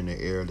spraying in the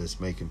air that's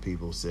making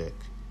people sick.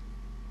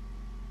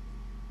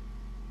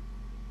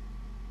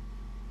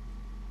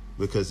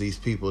 Because these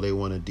people, they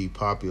want to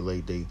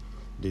depopulate.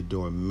 They're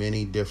doing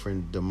many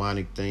different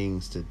demonic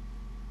things to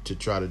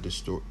try to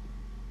destroy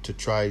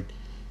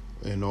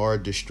and are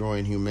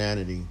destroying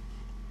humanity.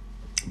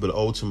 But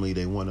ultimately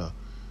they want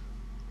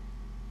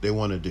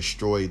to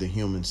destroy the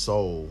human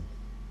soul.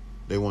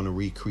 They want to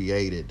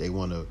recreate it. They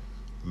want to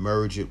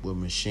merge it with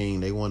machine.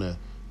 They want to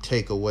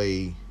take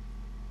away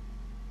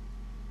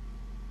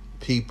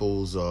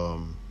people's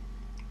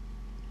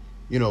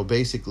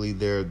basically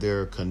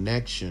their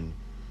connection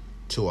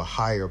to a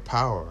higher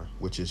power,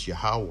 which is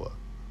Yahweh.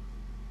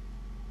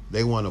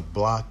 They want to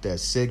block that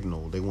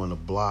signal. They want to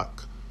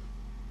block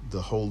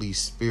the Holy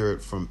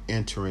Spirit from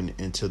entering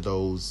into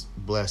those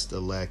blessed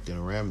elect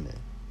and remnant.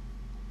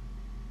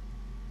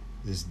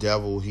 This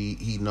devil,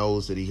 he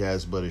knows that he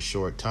has but a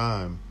short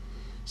time,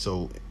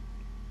 so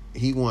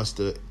he wants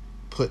to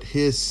put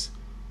his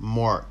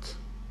mark,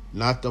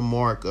 not the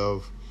mark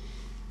of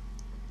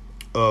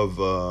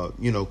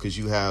because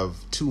you have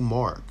two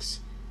marks.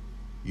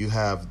 You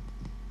have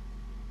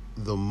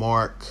the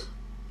mark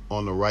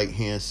on the right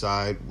hand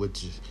side,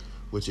 which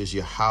is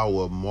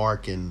Yahweh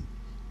marking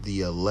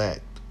the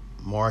elect,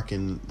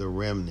 marking the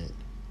remnant.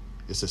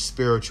 It's a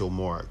spiritual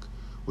mark,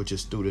 which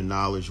is through the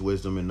knowledge,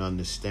 wisdom, and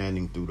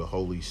understanding through the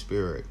Holy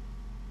Spirit.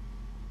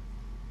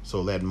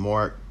 So that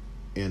mark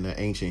in the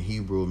ancient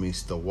Hebrew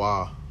means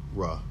tawara,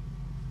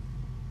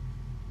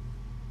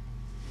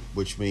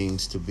 which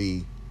means to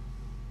be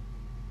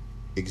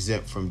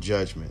exempt from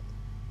judgment,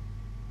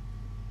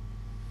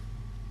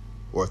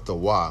 or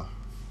tawa.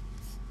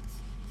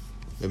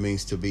 It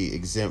means to be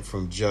exempt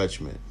from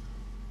judgment.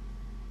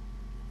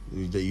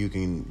 That you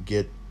can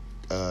get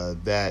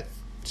that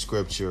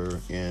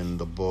scripture in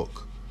the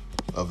book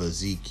of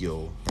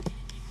Ezekiel.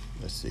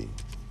 Let's see,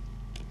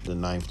 the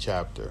 9th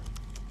chapter.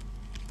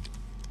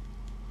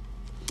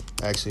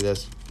 Actually,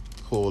 let's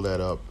pull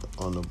that up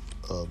on the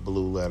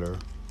Blue Letter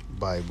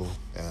Bible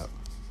app.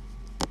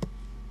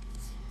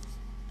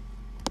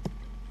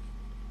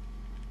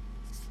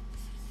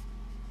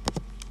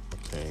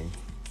 Okay.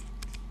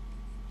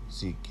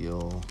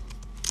 Ezekiel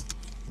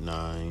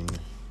 9.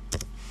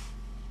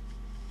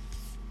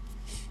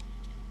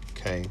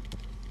 Okay,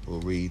 we'll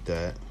read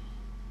that.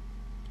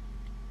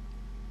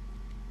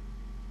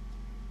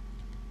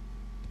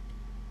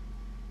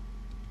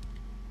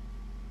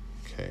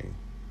 Okay,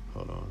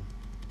 hold on.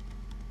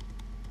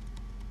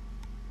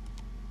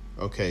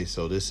 Okay,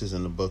 so this is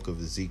in the book of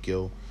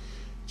Ezekiel,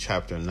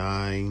 chapter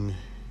 9,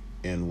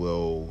 and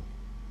we'll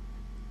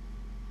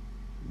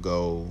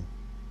go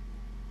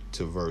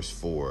to verse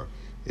 4.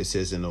 It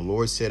says, "And the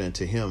Lord said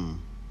unto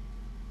him,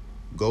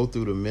 Go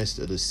through the midst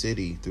of the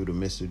city, through the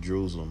midst of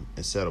Jerusalem,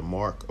 and set a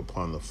mark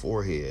upon the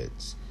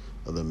foreheads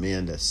of the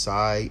men that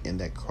sigh and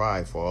that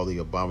cry for all the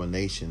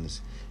abominations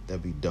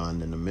that be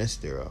done in the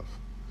midst thereof."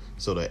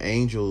 So the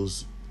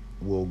angels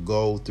will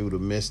go through the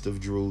midst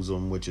of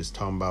Jerusalem, which is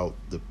talking about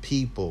the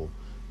people,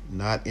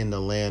 not in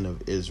the land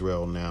of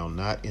Israel now,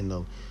 not in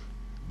the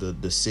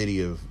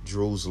city of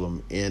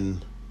Jerusalem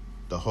in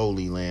the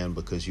Holy Land,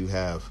 because you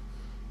have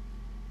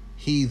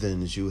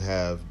heathens, you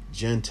have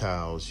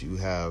Gentiles, you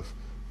have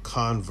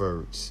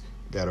converts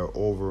that are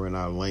over in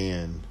our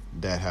land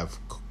that have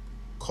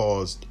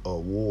caused a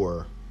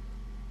war,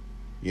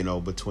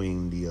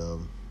 between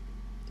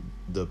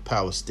the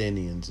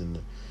Palestinians, and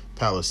the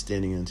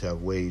Palestinians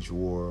have waged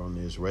war on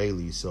the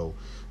Israelis. So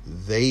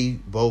they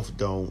both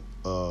don't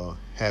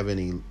have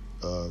any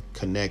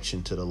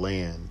connection to the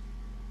land.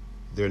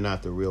 They're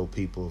not the real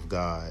people of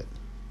God.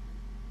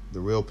 The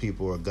real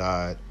people of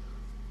God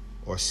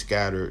are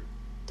scattered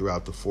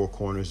throughout the four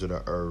corners of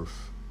the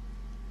earth,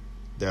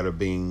 that are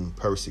being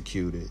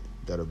persecuted,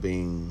 that are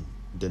being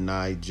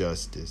denied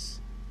justice,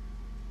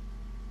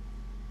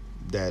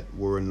 that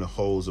were in the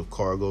holds of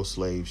cargo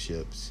slave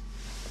ships,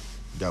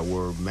 that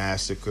were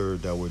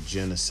massacred, that were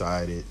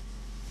genocided.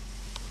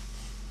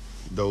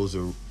 Those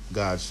are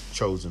God's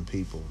chosen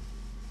people.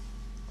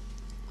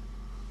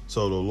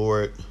 So the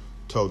Lord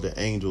told the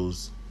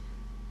angels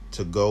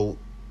to go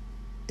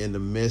in the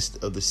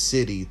midst of the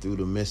city, through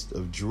the midst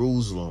of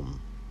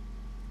Jerusalem,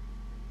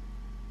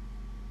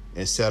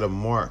 and set a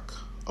mark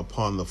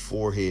upon the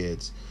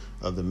foreheads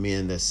of the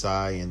men that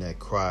sigh and that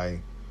cry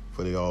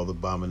for all the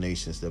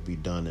abominations that be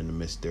done in the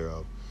midst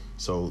thereof.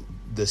 So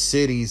the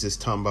cities is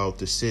talking about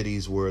the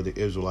cities where the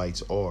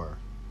Israelites are,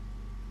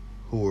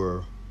 who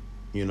are,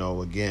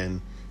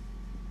 again,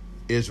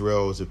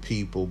 Israel is a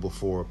people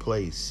before a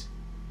place.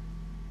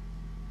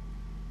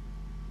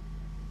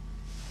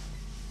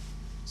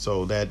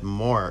 So that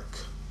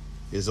mark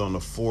is on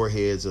the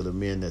foreheads of the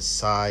men that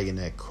sigh and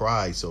that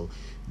cry. So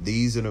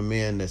these are the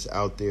men that's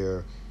out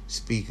there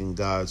speaking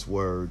God's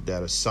word,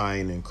 that are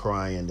sighing and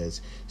crying,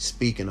 that's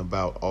speaking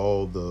about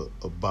all the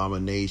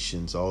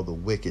abominations, all the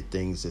wicked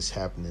things that's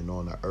happening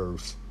on the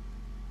earth.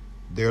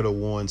 They're the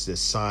ones that's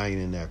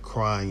sighing and they're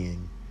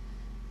crying.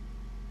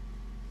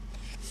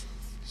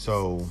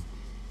 So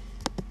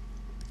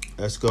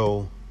let's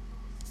go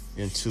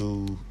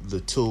into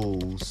the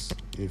tools.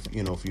 If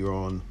you're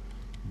on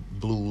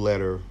Blue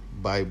Letter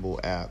Bible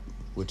app,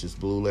 which is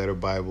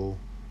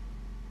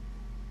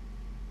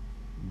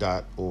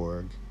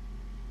blueletterbible.org.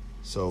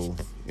 So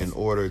in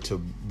order to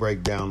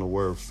break down the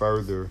word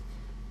further,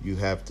 you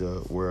have to,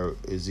 where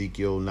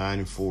Ezekiel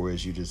 9:4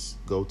 is, you just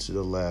go to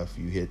the left,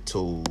 you hit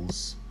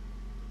tools,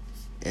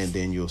 and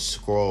then you'll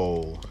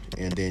scroll,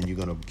 and then you're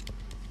gonna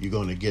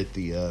get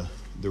the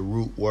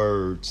root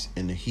words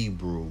in the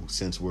Hebrew,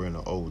 since we're in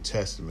the Old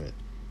Testament.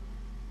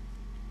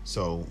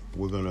 So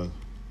we're gonna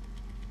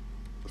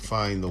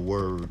find the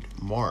word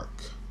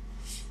mark.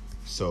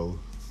 So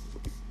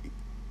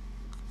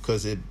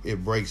because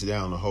it breaks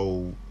down the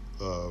whole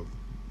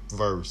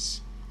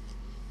verse.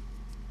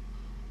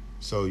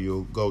 So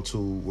you'll go to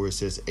where it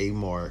says a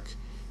mark,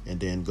 and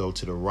then go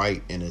to the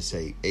right, and it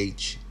say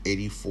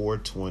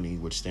H8420,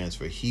 which stands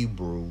for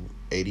Hebrew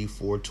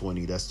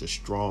 8420. That's the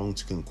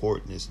Strong's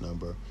Concordance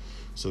number.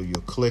 So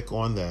you'll click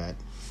on that,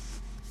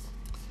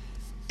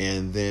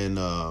 and then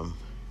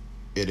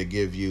it'll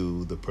give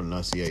you the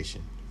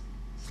pronunciation.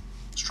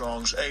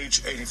 Strong's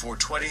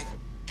H8420.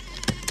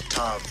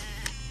 Tav.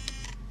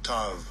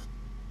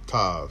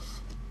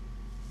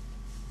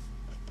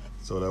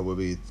 So that would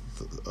be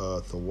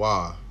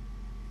Thawa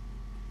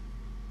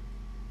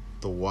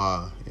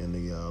in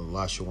the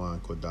Lashawan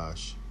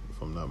Kodash,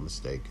 if I'm not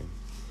mistaken.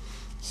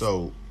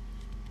 So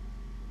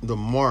the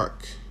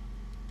mark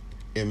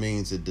it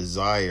means a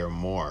desire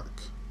mark.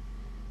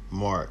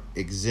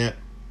 Exempt,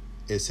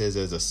 it says,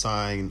 as a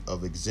sign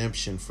of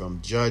exemption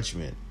from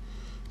judgment.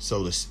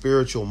 So the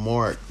spiritual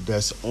mark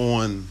that's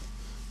on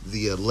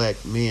the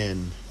elect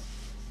men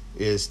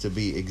is to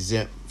be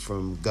exempt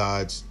from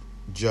God's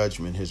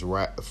judgment,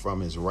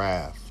 from his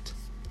wrath.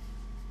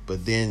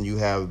 But then you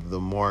have the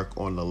mark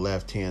on the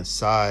left-hand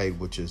side,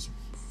 which is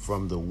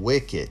from the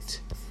wicked,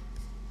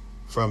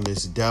 from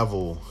this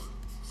devil,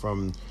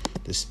 from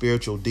the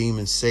spiritual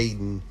demon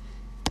Satan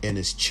and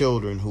his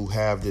children who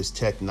have this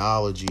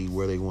technology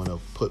where they want to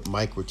put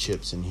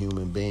microchips in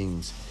human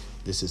beings.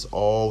 This is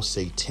all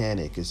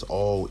satanic. It's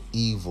all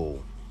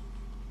evil.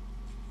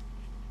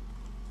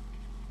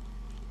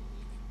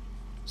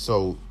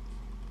 So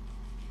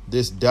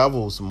this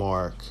devil's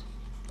mark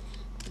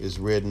is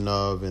written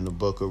of in the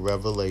book of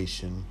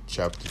Revelation,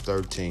 chapter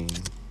 13.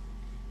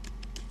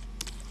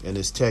 And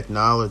this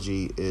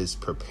technology is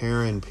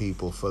preparing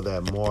people for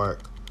that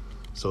mark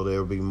so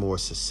they'll be more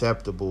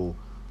susceptible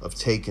of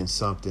taking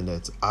something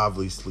that's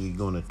obviously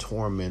going to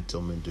torment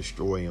them and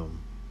destroy them.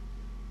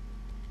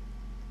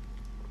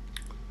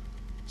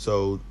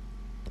 So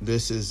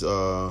this is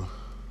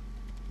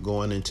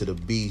going into the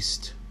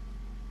beast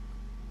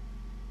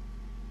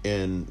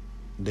and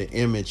the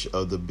image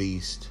of the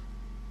beast,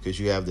 because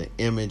you have the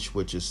image,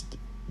 which is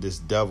this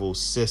devil's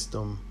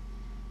system,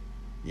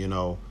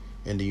 and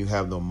then you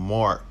have the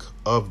mark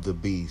of the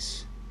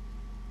beast,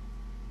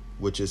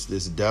 which is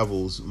this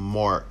devil's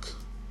mark,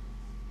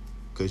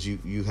 because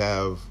you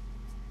have,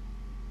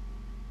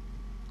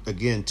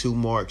 again, two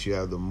marks. You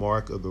have the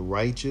mark of the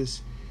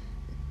righteous,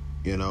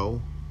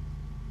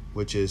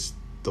 which is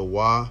the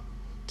wa,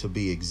 to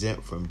be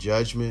exempt from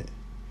judgment,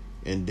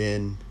 and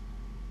then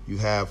you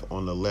have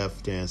on the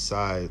left-hand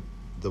side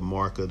the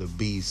mark of the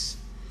beast,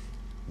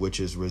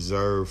 which is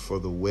reserved for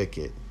the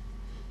wicked.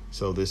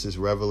 So this is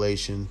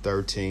Revelation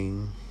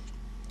 13,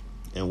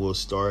 and we'll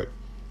start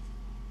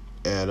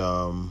at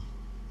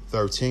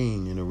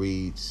 13, and it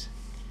reads,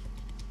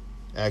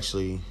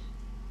 actually,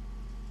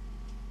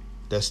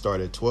 let's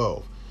start at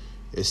 12.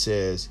 It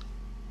says,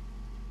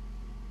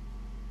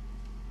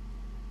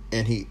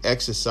 and he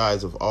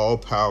exercised of all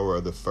power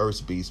of the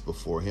first beast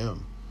before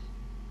him.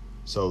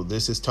 So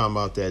this is talking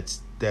about that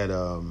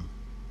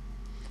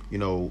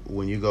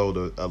when you go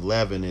to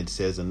 11, it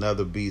says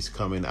another beast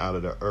coming out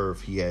of the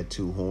earth. He had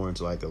two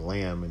horns like a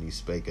lamb, and he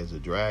spake as a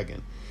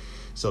dragon.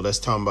 So that's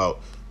talking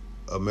about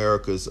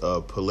America's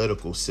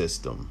political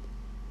system.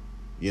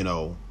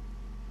 You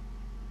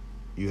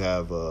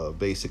have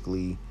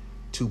basically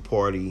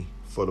two-party,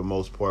 for the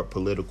most part,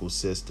 political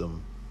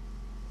system.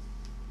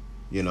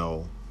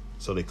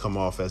 So they come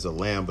off as a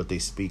lamb, but they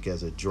speak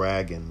as a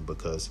dragon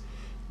because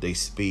they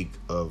speak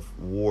of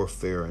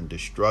warfare and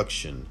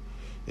destruction.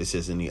 It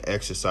says, in the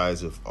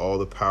exercise of all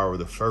the power of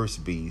the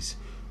first beast,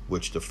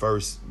 which the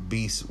first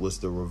beast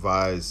was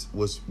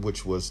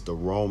which was the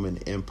Roman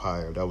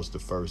Empire. That was the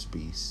first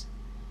beast.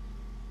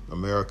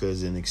 America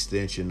is an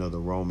extension of the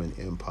Roman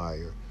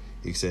Empire.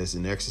 It says,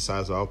 in the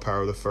exercise of all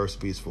power of the first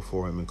beast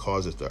before him, and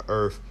causeth the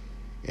earth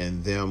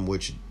and them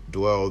which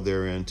dwell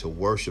therein to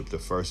worship the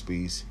first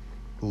beast,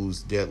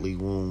 whose deadly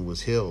wound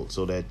was healed.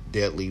 So that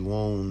deadly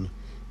wound,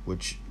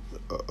 which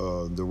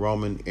the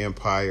Roman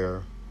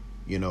Empire,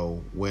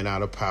 went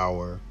out of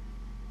power.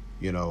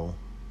 They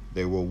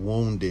were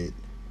wounded.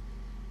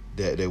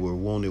 That they were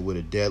wounded with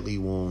a deadly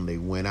wound. They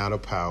went out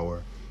of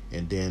power,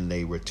 and then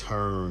they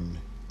returned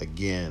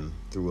again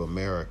through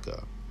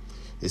America.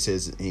 It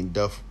says, he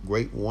doth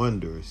great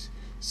wonders,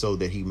 so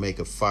that he make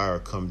a fire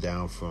come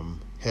down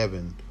from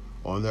heaven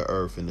on the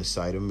earth in the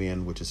sight of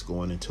men, which is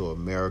going into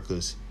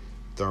America's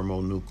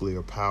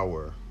thermonuclear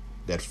power.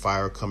 That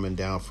fire coming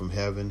down from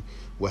heaven,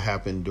 what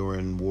happened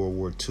during World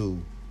War II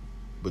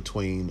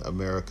between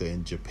America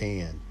and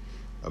Japan.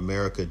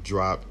 America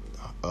dropped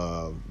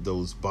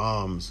those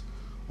bombs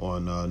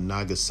on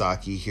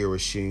Nagasaki,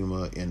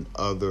 Hiroshima, and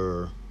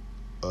other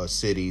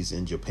cities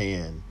in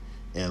Japan,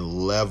 and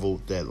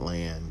leveled that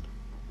land.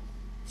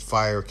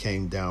 Fire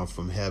came down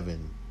from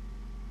heaven.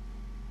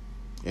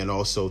 And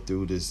also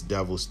through this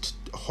devil's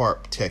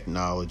harp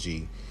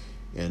technology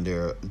and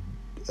their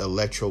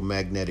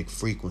electromagnetic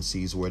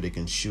frequencies, where they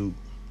can shoot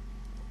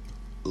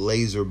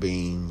laser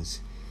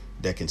beams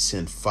that can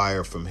send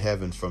fire from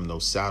heaven from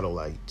those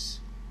satellites.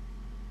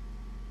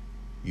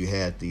 You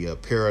had the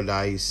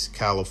Paradise,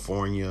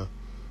 California,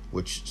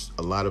 which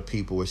a lot of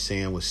people were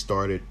saying was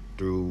started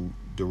through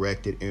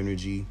directed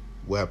energy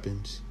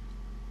weapons.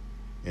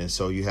 And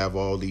so you have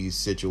all these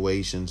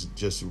situations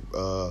just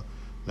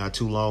not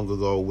too long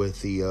ago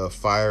with the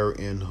fire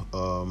in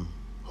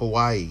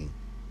Hawaii.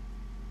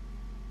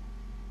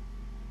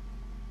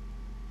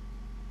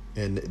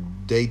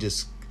 And they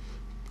just,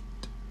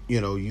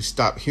 you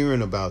stop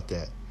hearing about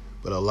that.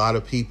 But a lot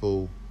of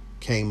people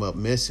came up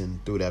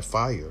missing through that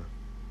fire.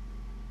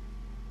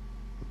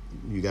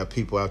 You got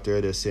people out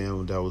there that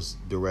saying that was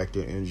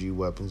directed energy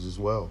weapons as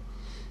well.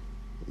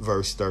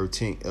 Verse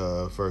 14,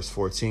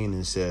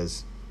 it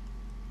says,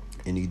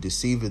 and he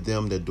deceived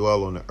them that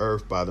dwell on the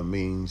earth by the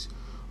means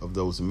of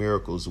those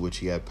miracles which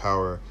he had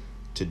power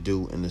to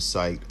do in the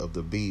sight of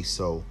the beast.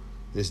 So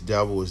this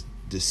devil is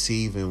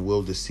deceiving,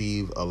 will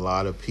deceive a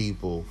lot of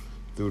people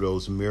through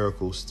those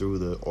miracles, through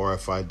the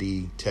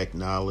RFID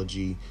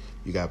technology.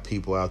 You got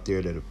people out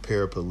there that are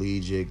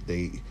paraplegic.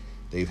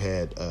 They've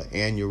had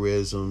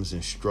aneurysms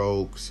and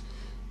strokes.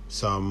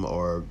 Some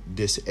are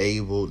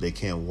disabled. They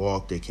can't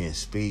walk. They can't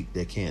speak.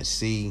 They can't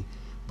see.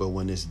 But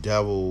when this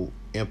devil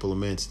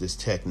implements this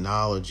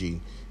technology,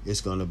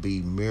 it's going to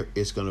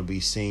be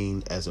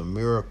seen as a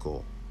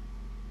miracle.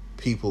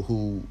 People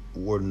who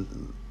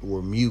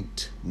were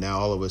mute, now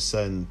all of a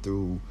sudden,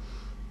 through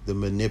the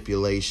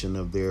manipulation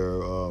of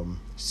their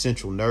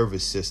central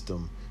nervous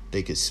system,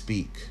 they could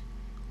speak.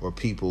 Or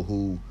people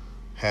who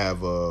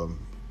have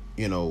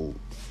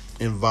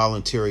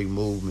involuntary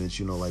movements,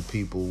 like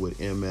people with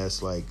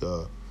MS, like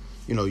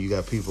you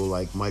got people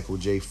like Michael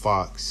J.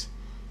 Fox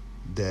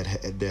that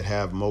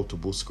have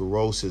multiple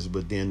sclerosis,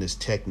 but then this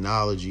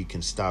technology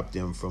can stop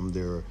them from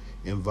their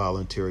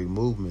involuntary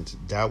movements.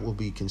 That will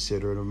be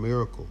considered a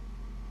miracle.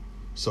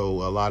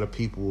 So a lot of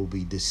people will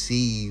be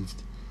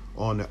deceived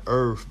on the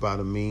earth by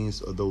the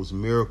means of those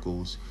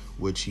miracles,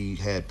 which he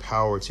had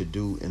power to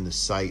do in the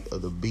sight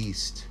of the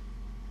beast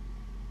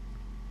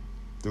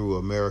through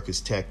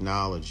America's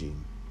technology.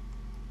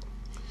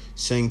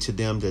 Saying to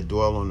them that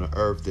dwell on the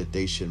earth that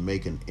they should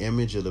make an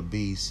image of the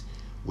beast,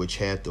 which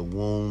had the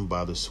wound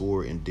by the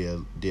sword and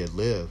did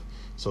live.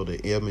 So the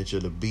image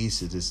of the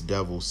beast is this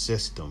devil's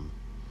system,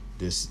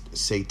 this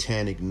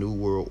satanic New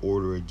World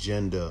Order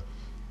agenda,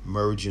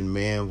 merging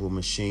man with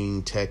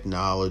machine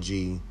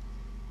technology,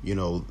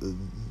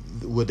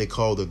 what they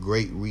call the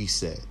Great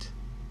Reset,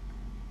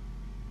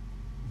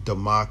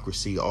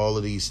 democracy, all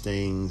of these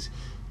things,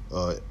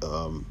 the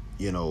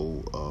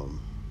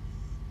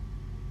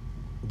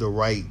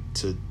right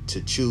to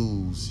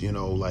choose,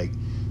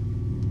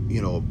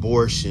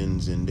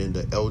 abortions, and then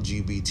the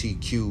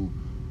LGBTQ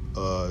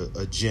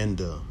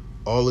agenda.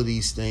 All of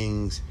these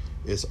things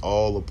is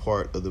all a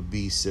part of the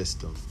beast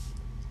system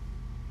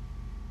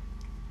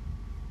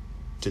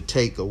to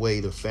take away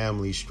the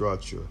family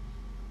structure.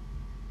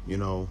 They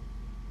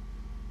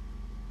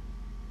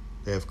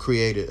have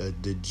created a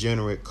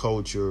degenerate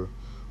culture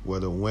where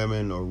the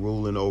women are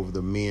ruling over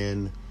the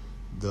men.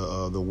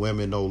 The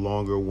women no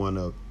longer want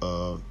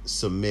to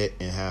submit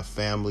and have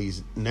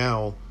families.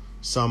 Now,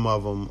 some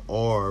of them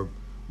are,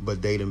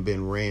 but they done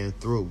been ran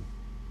through.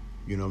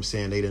 You know what I'm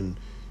saying? They done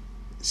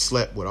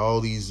slept with all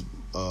these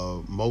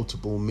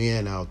multiple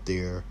men out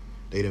there.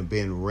 They done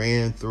been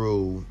ran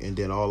through, and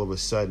then all of a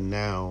sudden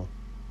now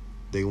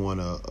they want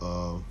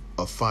to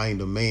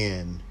find a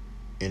man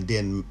and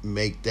then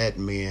make that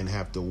man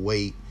have to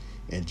wait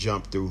and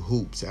jump through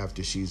hoops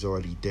after she's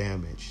already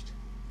damaged.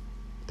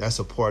 That's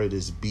a part of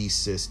this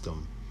beast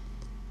system.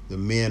 The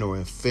men are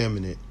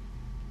effeminate.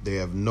 They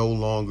have no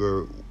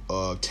longer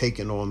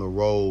taken on the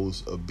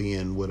roles of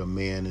being what a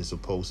man is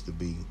supposed to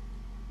be.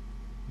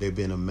 They've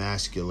been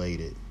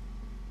emasculated.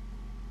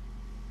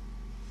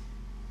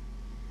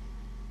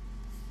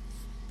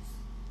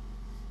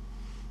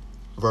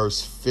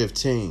 Verse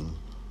 15.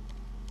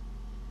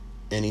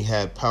 And he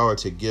had power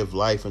to give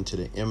life unto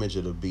the image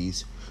of the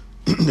beast,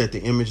 that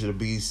the image of the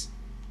beast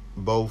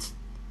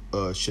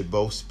should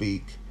both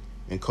speak,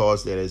 and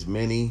cause that as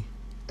many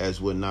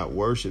as would not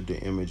worship the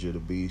image of the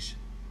beast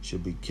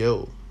should be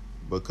killed.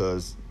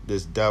 Because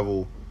this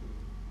devil,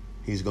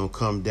 he's going to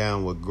come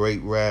down with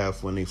great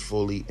wrath when they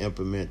fully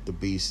implement the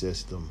beast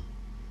system.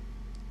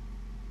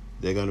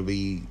 They're going to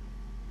be,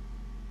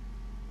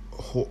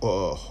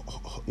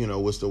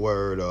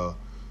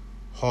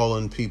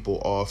 hauling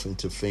people off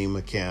into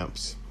FEMA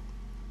camps.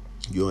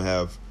 You'll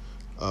have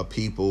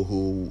people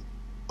who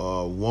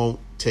won't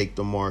take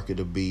the mark of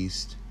the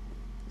beast,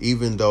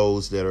 even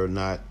those that are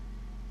not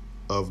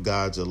of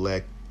God's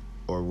elect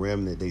or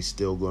remnant. They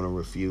still going to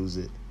refuse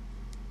it.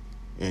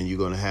 And you're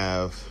going to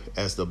have,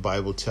 as the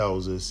Bible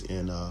tells us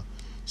in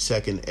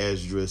 2nd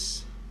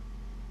Esdras,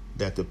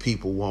 that the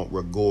people won't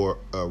regard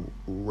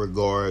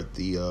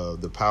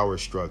the power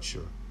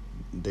structure.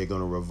 They're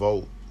going to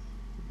revolt.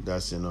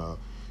 That's in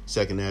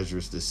 2nd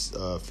Esdras, this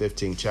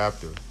 15th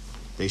chapter.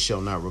 They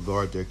shall not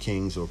regard their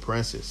kings or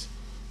princes.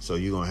 So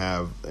you're going to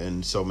have,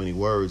 in so many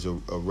words, a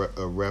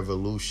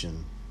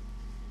revolution.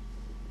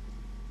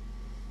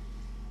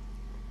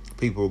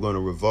 People are going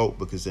to revolt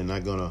because they're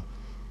not going to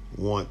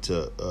want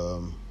to,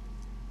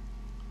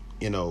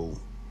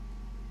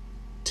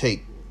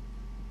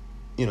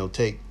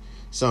 take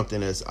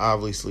something that's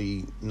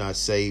obviously not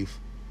safe,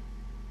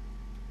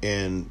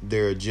 and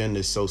their agenda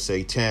is so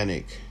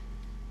satanic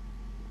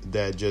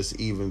that just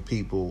even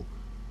people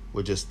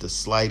with just the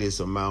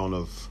slightest amount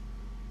of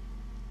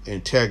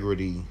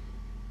integrity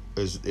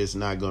is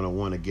not going to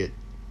want to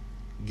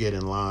get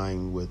in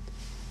line with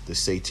the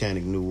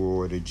satanic New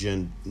World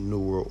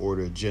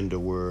Order agenda,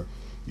 where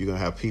you're going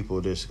to have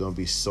people that's going to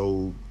be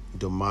so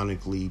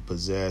demonically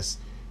possessed,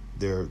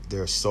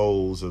 their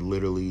souls are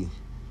literally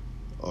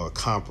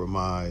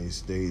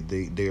compromised.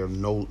 They're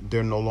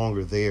no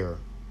longer there.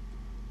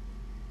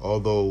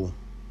 Although,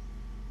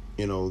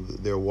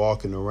 they're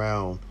walking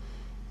around,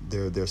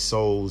 their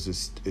souls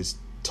is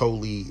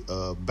totally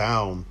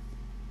bound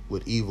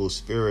with evil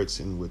spirits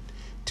and with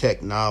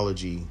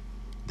technology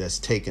that's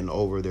taken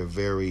over their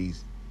very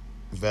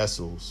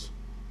vessels.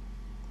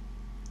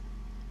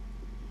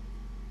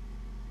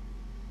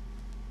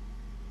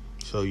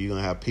 So you're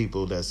going to have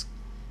people that's,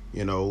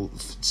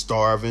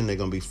 starving. They're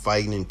going to be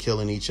fighting and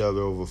killing each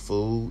other over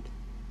food.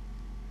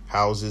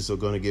 Houses are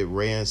going to get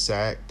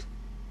ransacked.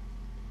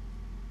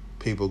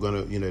 People are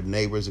going to,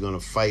 neighbors are going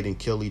to fight and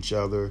kill each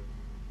other.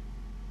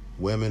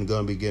 Women are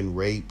going to be getting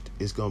raped.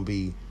 It's going to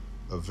be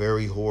a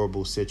very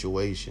horrible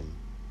situation.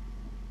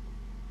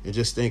 And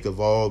just think of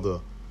all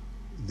the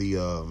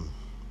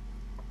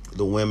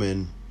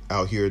women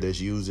out here that's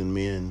using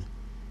men,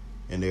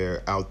 and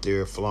they're out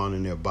there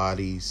flaunting their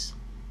bodies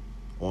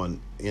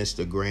on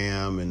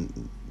Instagram,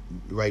 and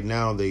right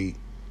now they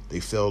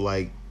feel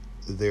like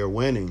they're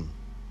winning.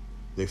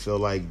 They feel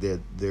like that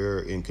they're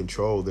in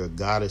control. They're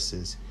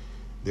goddesses.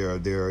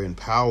 They're in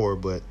power,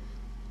 but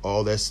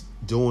all that's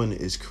doing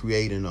is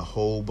creating a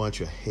whole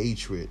bunch of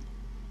hatred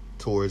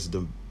towards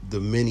the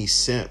many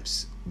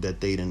simps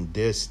that they done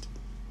dissed.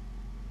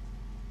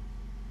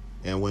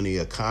 And when the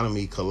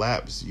economy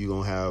collapses, you're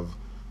going to have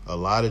a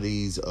lot of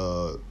these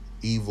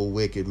evil,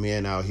 wicked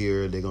men out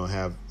here. They're going to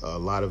have a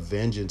lot of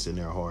vengeance in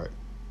their heart.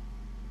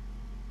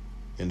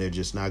 And they're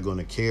just not going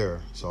to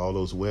care. So all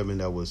those women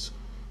that was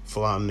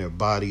flaunting their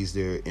bodies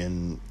there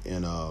and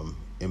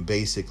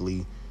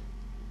basically,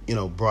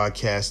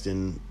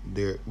 broadcasting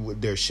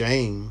their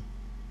shame,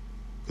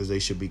 because they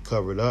should be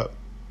covered up.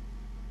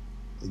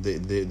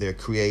 They're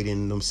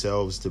creating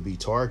themselves to be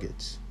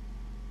targets.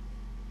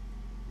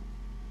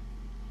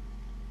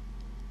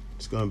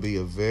 It's going to be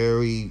a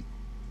very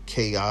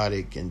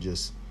chaotic and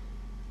just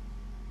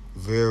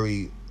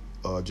very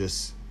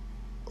just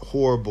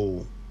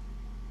horrible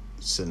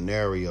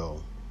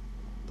scenario.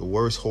 The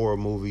worst horror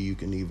movie you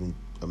can even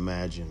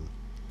imagine.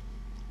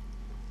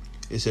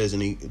 It says,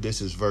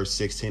 this is verse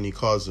 16, he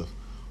calls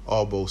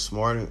all both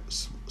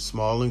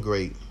small and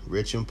great,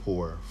 rich and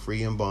poor,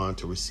 free and bond,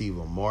 to receive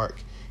a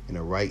mark in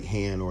the right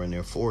hand or in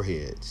their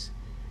foreheads,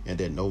 and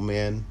that no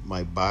man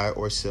might buy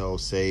or sell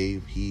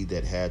save he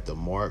that had the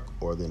mark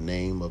or the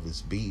name of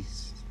his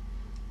beast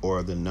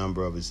or the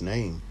number of his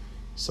name.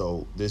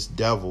 So this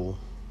devil,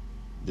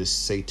 this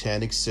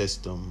satanic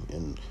system,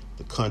 and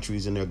the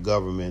countries and their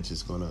governments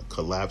is going to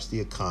collapse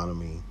the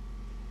economy,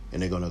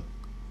 and they're going to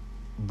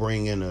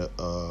bring in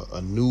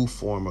a new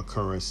form of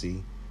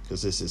currency,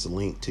 because this is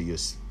linked to your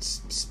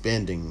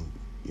spending,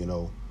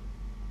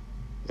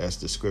 as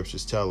the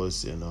scriptures tell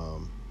us in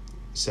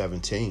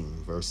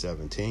verse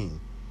 17.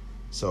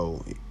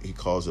 So he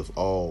calls of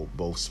all,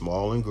 both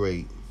small and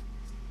great,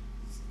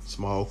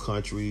 small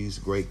countries,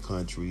 great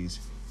countries,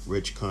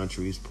 rich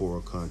countries,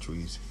 poor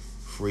countries,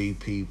 free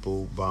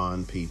people,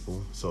 bond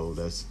people. So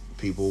that's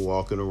people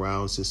walking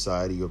around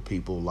society or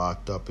people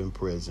locked up in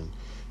prison,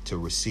 to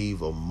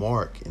receive a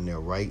mark in their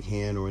right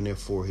hand or in their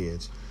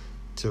foreheads,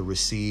 to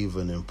receive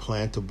an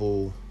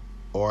implantable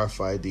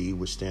RFID,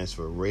 which stands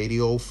for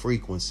radio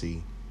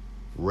frequency,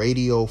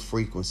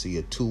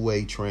 a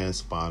two-way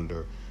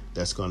transponder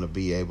that's going to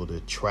be able to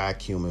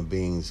track human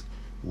beings,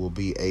 will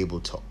be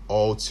able to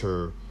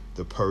alter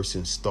the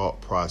person's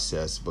thought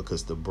process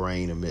because the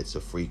brain emits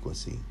a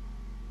frequency.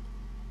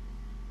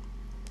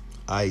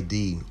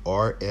 ID,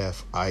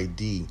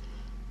 RFID,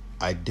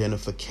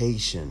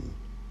 identification,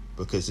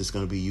 because it's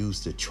going to be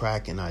used to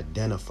track and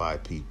identify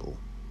people.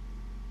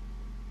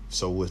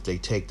 So if they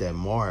take that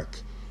mark,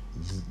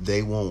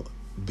 they won't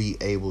be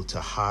able to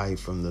hide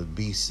from the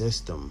beast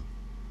system.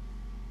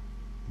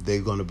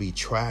 They're going to be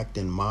tracked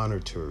and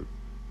monitored.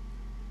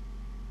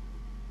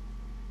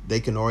 They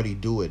can already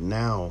do it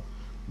now,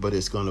 but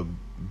it's going to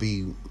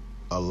be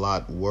a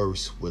lot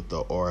worse with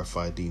the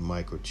RFID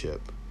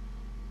microchip,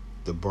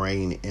 the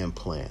brain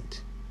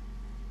implant.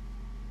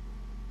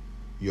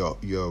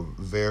 Your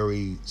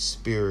very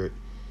spirit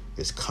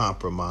is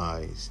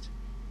compromised,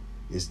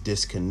 is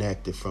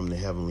disconnected from the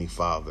Heavenly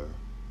Father.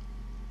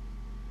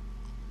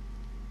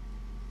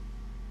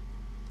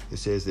 It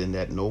says then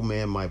that no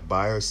man might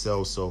buy or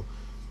sell. So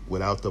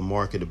without the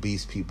mark of the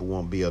beast, people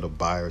won't be able to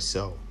buy or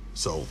sell.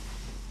 So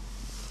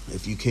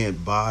if you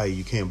can't buy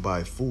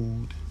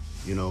food,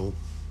 you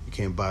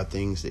can't buy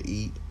things to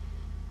eat,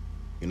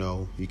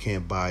 you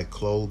can't buy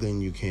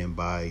clothing, you can't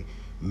buy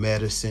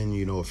medicine.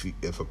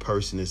 If a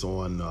person is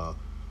on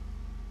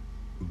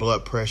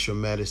blood pressure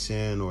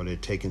medicine, or they're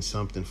taking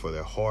something for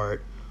their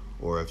heart,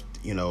 or if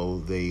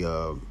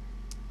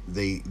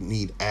they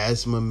need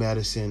asthma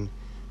medicine,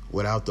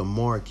 without the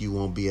mark you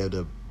won't be able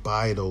to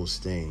buy those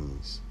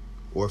things.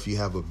 Or if you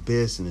have a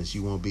business,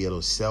 you won't be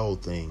able to sell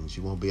things.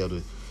 You won't be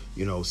able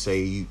to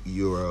say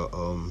you're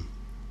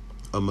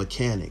a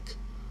mechanic,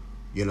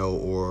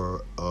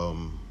 or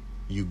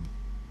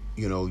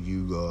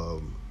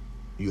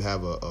you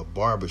have a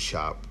barber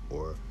shop,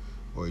 or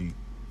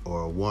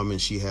a woman,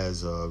 she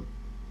has a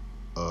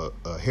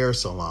hair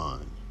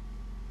salon.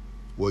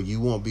 Well, you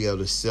won't be able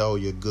to sell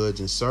your goods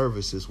and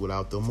services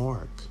without the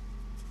mark.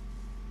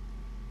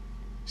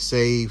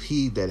 Save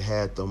he that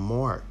had the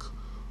mark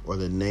or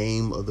the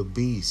name of the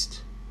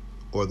beast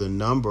or the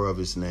number of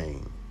his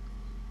name.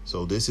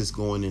 So this is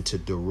going into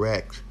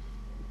direct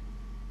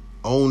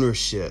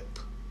ownership.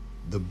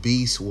 The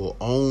beast will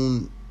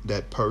own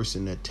that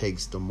person that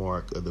takes the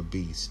mark of the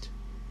beast,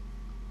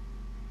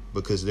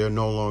 because they're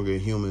no longer a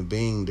human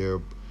being. They're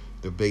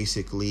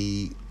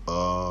basically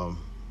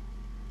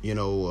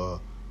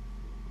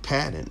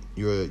patent.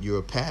 You're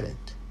a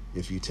patent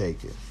if you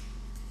take it.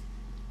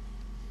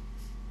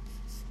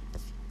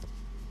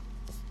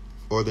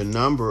 Or the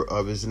number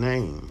of his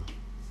name.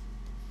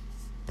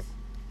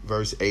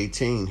 Verse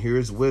 18, here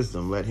is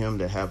wisdom. Let him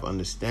that have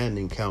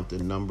understanding count the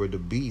number of the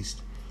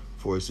beast,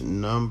 for it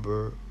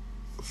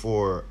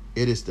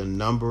is the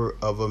number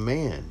of a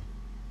man.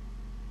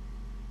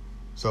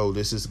 So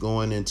this is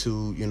going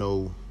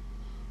into,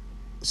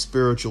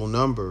 spiritual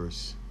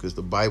numbers, because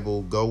the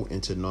Bible go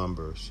into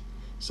numbers.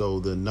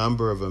 So the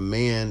number of a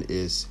man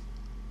is,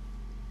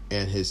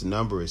 and his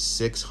number is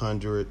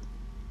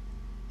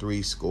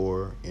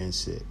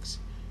 666.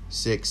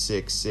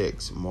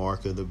 666,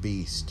 mark of the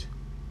beast.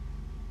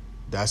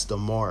 That's the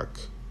mark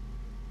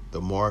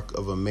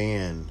of a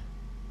man.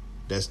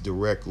 That's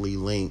directly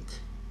linked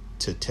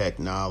to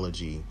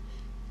technology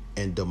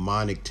and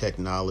demonic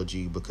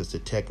technology, because the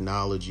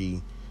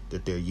technology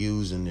that they're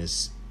using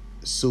is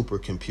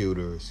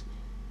supercomputers,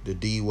 the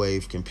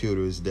D-Wave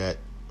computers that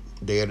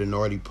they had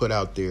already put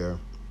out there.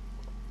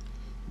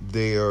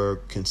 They are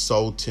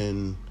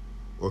consulting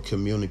or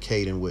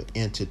communicating with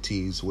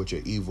entities which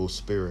are evil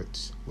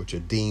spirits, which are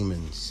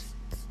demons.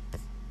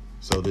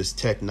 So this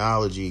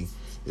technology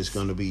is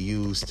going to be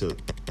used to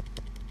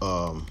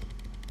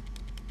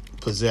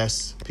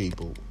possess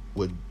people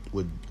with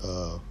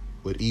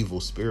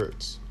evil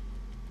spirits.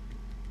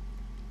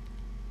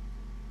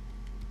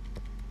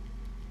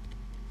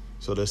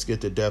 So let's get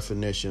the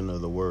definition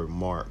of the word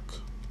mark.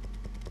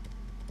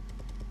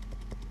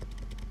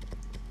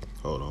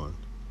 Hold on.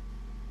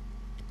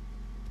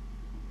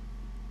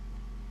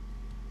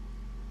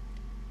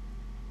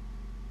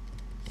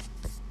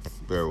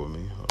 Bear with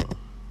me. Hold on.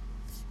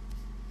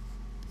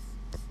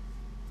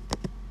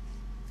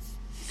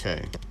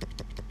 Okay.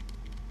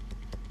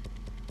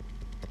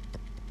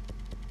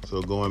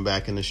 So going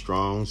back into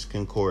Strong's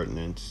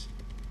Concordance,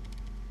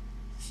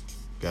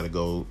 got to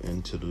go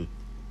into the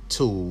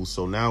tools.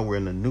 So now we're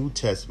in the New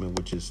Testament,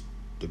 which is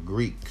the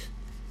Greek.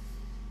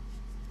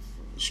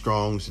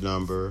 Strong's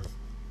number,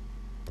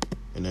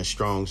 and that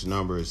Strong's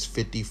number is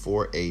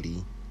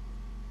 5480,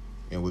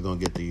 and we're going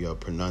to get the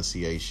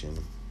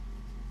pronunciation.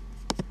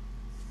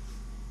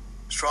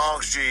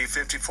 Strong's G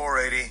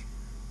 5480.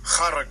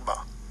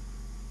 Charagma.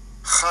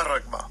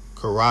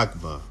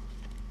 Charagma.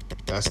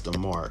 That's the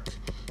mark.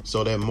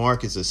 So that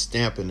mark is a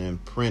stamp, an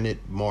imprinted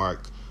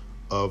mark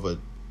of a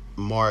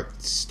mark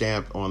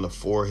stamped on the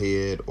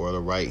forehead or the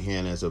right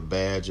hand as a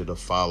badge of the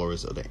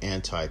followers of the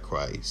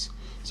Antichrist.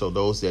 So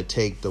those that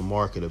take the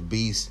mark of the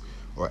beast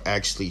are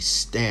actually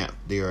stamped.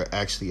 They are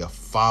actually a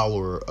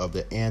follower of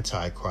the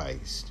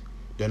Antichrist.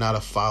 They're not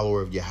a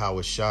follower of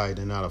Yahweh Shai.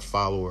 They're not a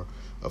follower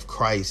of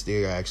Christ.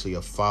 They are actually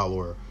a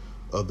follower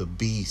of the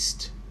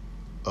beast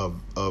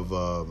of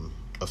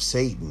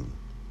Satan.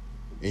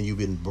 And you've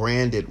been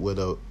branded with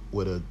a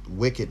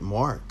wicked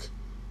mark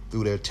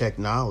through their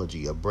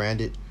technology.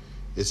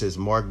 It says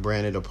mark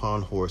branded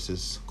upon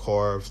horses,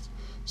 carved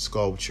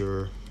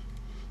sculpture.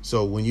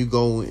 So when you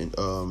go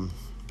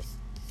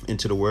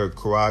into the word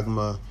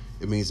charagma,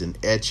 it means an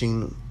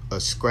etching, a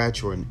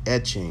scratch or an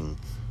etching,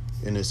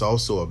 and it's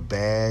also a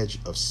badge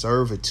of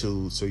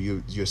servitude. So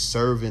you're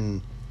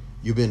serving.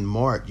 You've been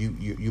marked.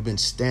 You've been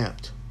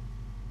stamped.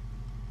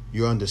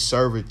 You're under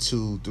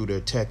servitude through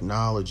their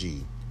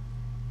technology,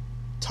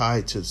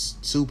 tied to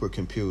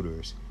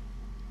supercomputers.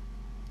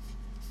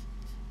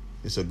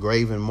 It's a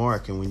graven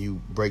mark, and when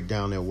you break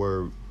down that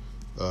word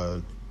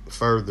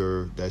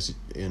further, that's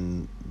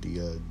in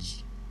the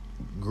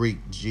Greek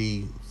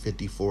G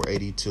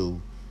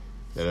 5482,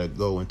 that'll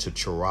go into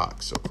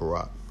charax or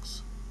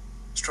charax.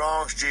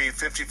 Strong's G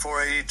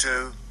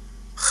 5482.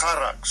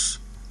 Charax.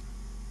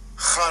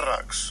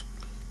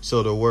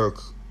 So the word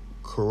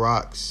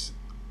charax,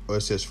 or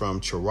it says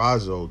from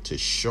charazo, to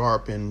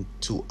sharpen,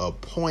 to a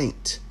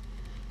point.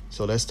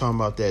 So that's talking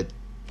about that.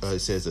 It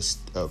says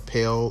a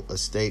pale, a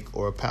stake,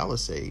 or a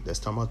palisade. That's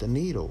talking about the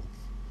needle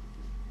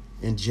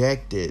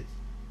injected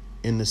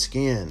in the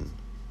skin.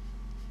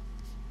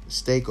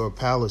 Stake or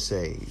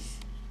palisade.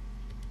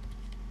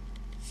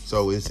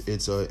 So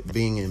it's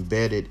being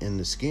embedded in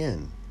the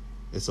skin.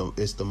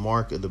 It's the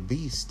mark of the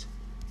beast.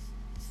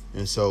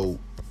 And so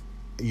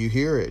you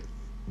hear it.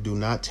 Do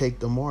not take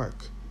the mark,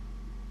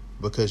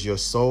 because your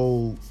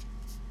soul,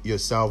 your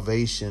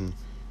salvation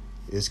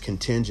is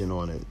contingent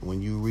on it.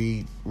 When you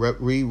read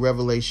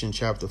Revelation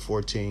chapter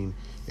 14,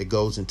 it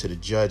goes into the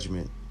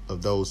judgment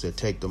of those that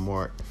take the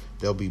mark.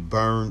 They'll be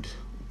burned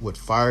with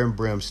fire and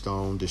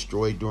brimstone,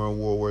 destroyed during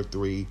World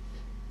War III,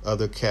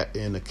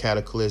 in a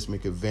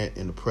cataclysmic event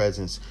in the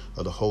presence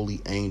of the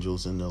holy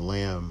angels and the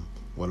Lamb.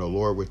 When the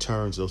Lord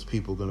returns, those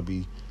people are going to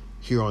be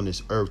here on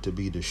this earth to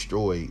be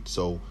destroyed.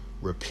 So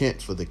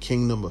repent, for the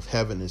kingdom of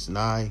heaven is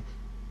nigh.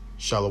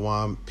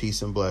 Shalom,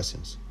 peace and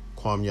blessings.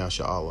 Kwam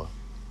Yasha Allah.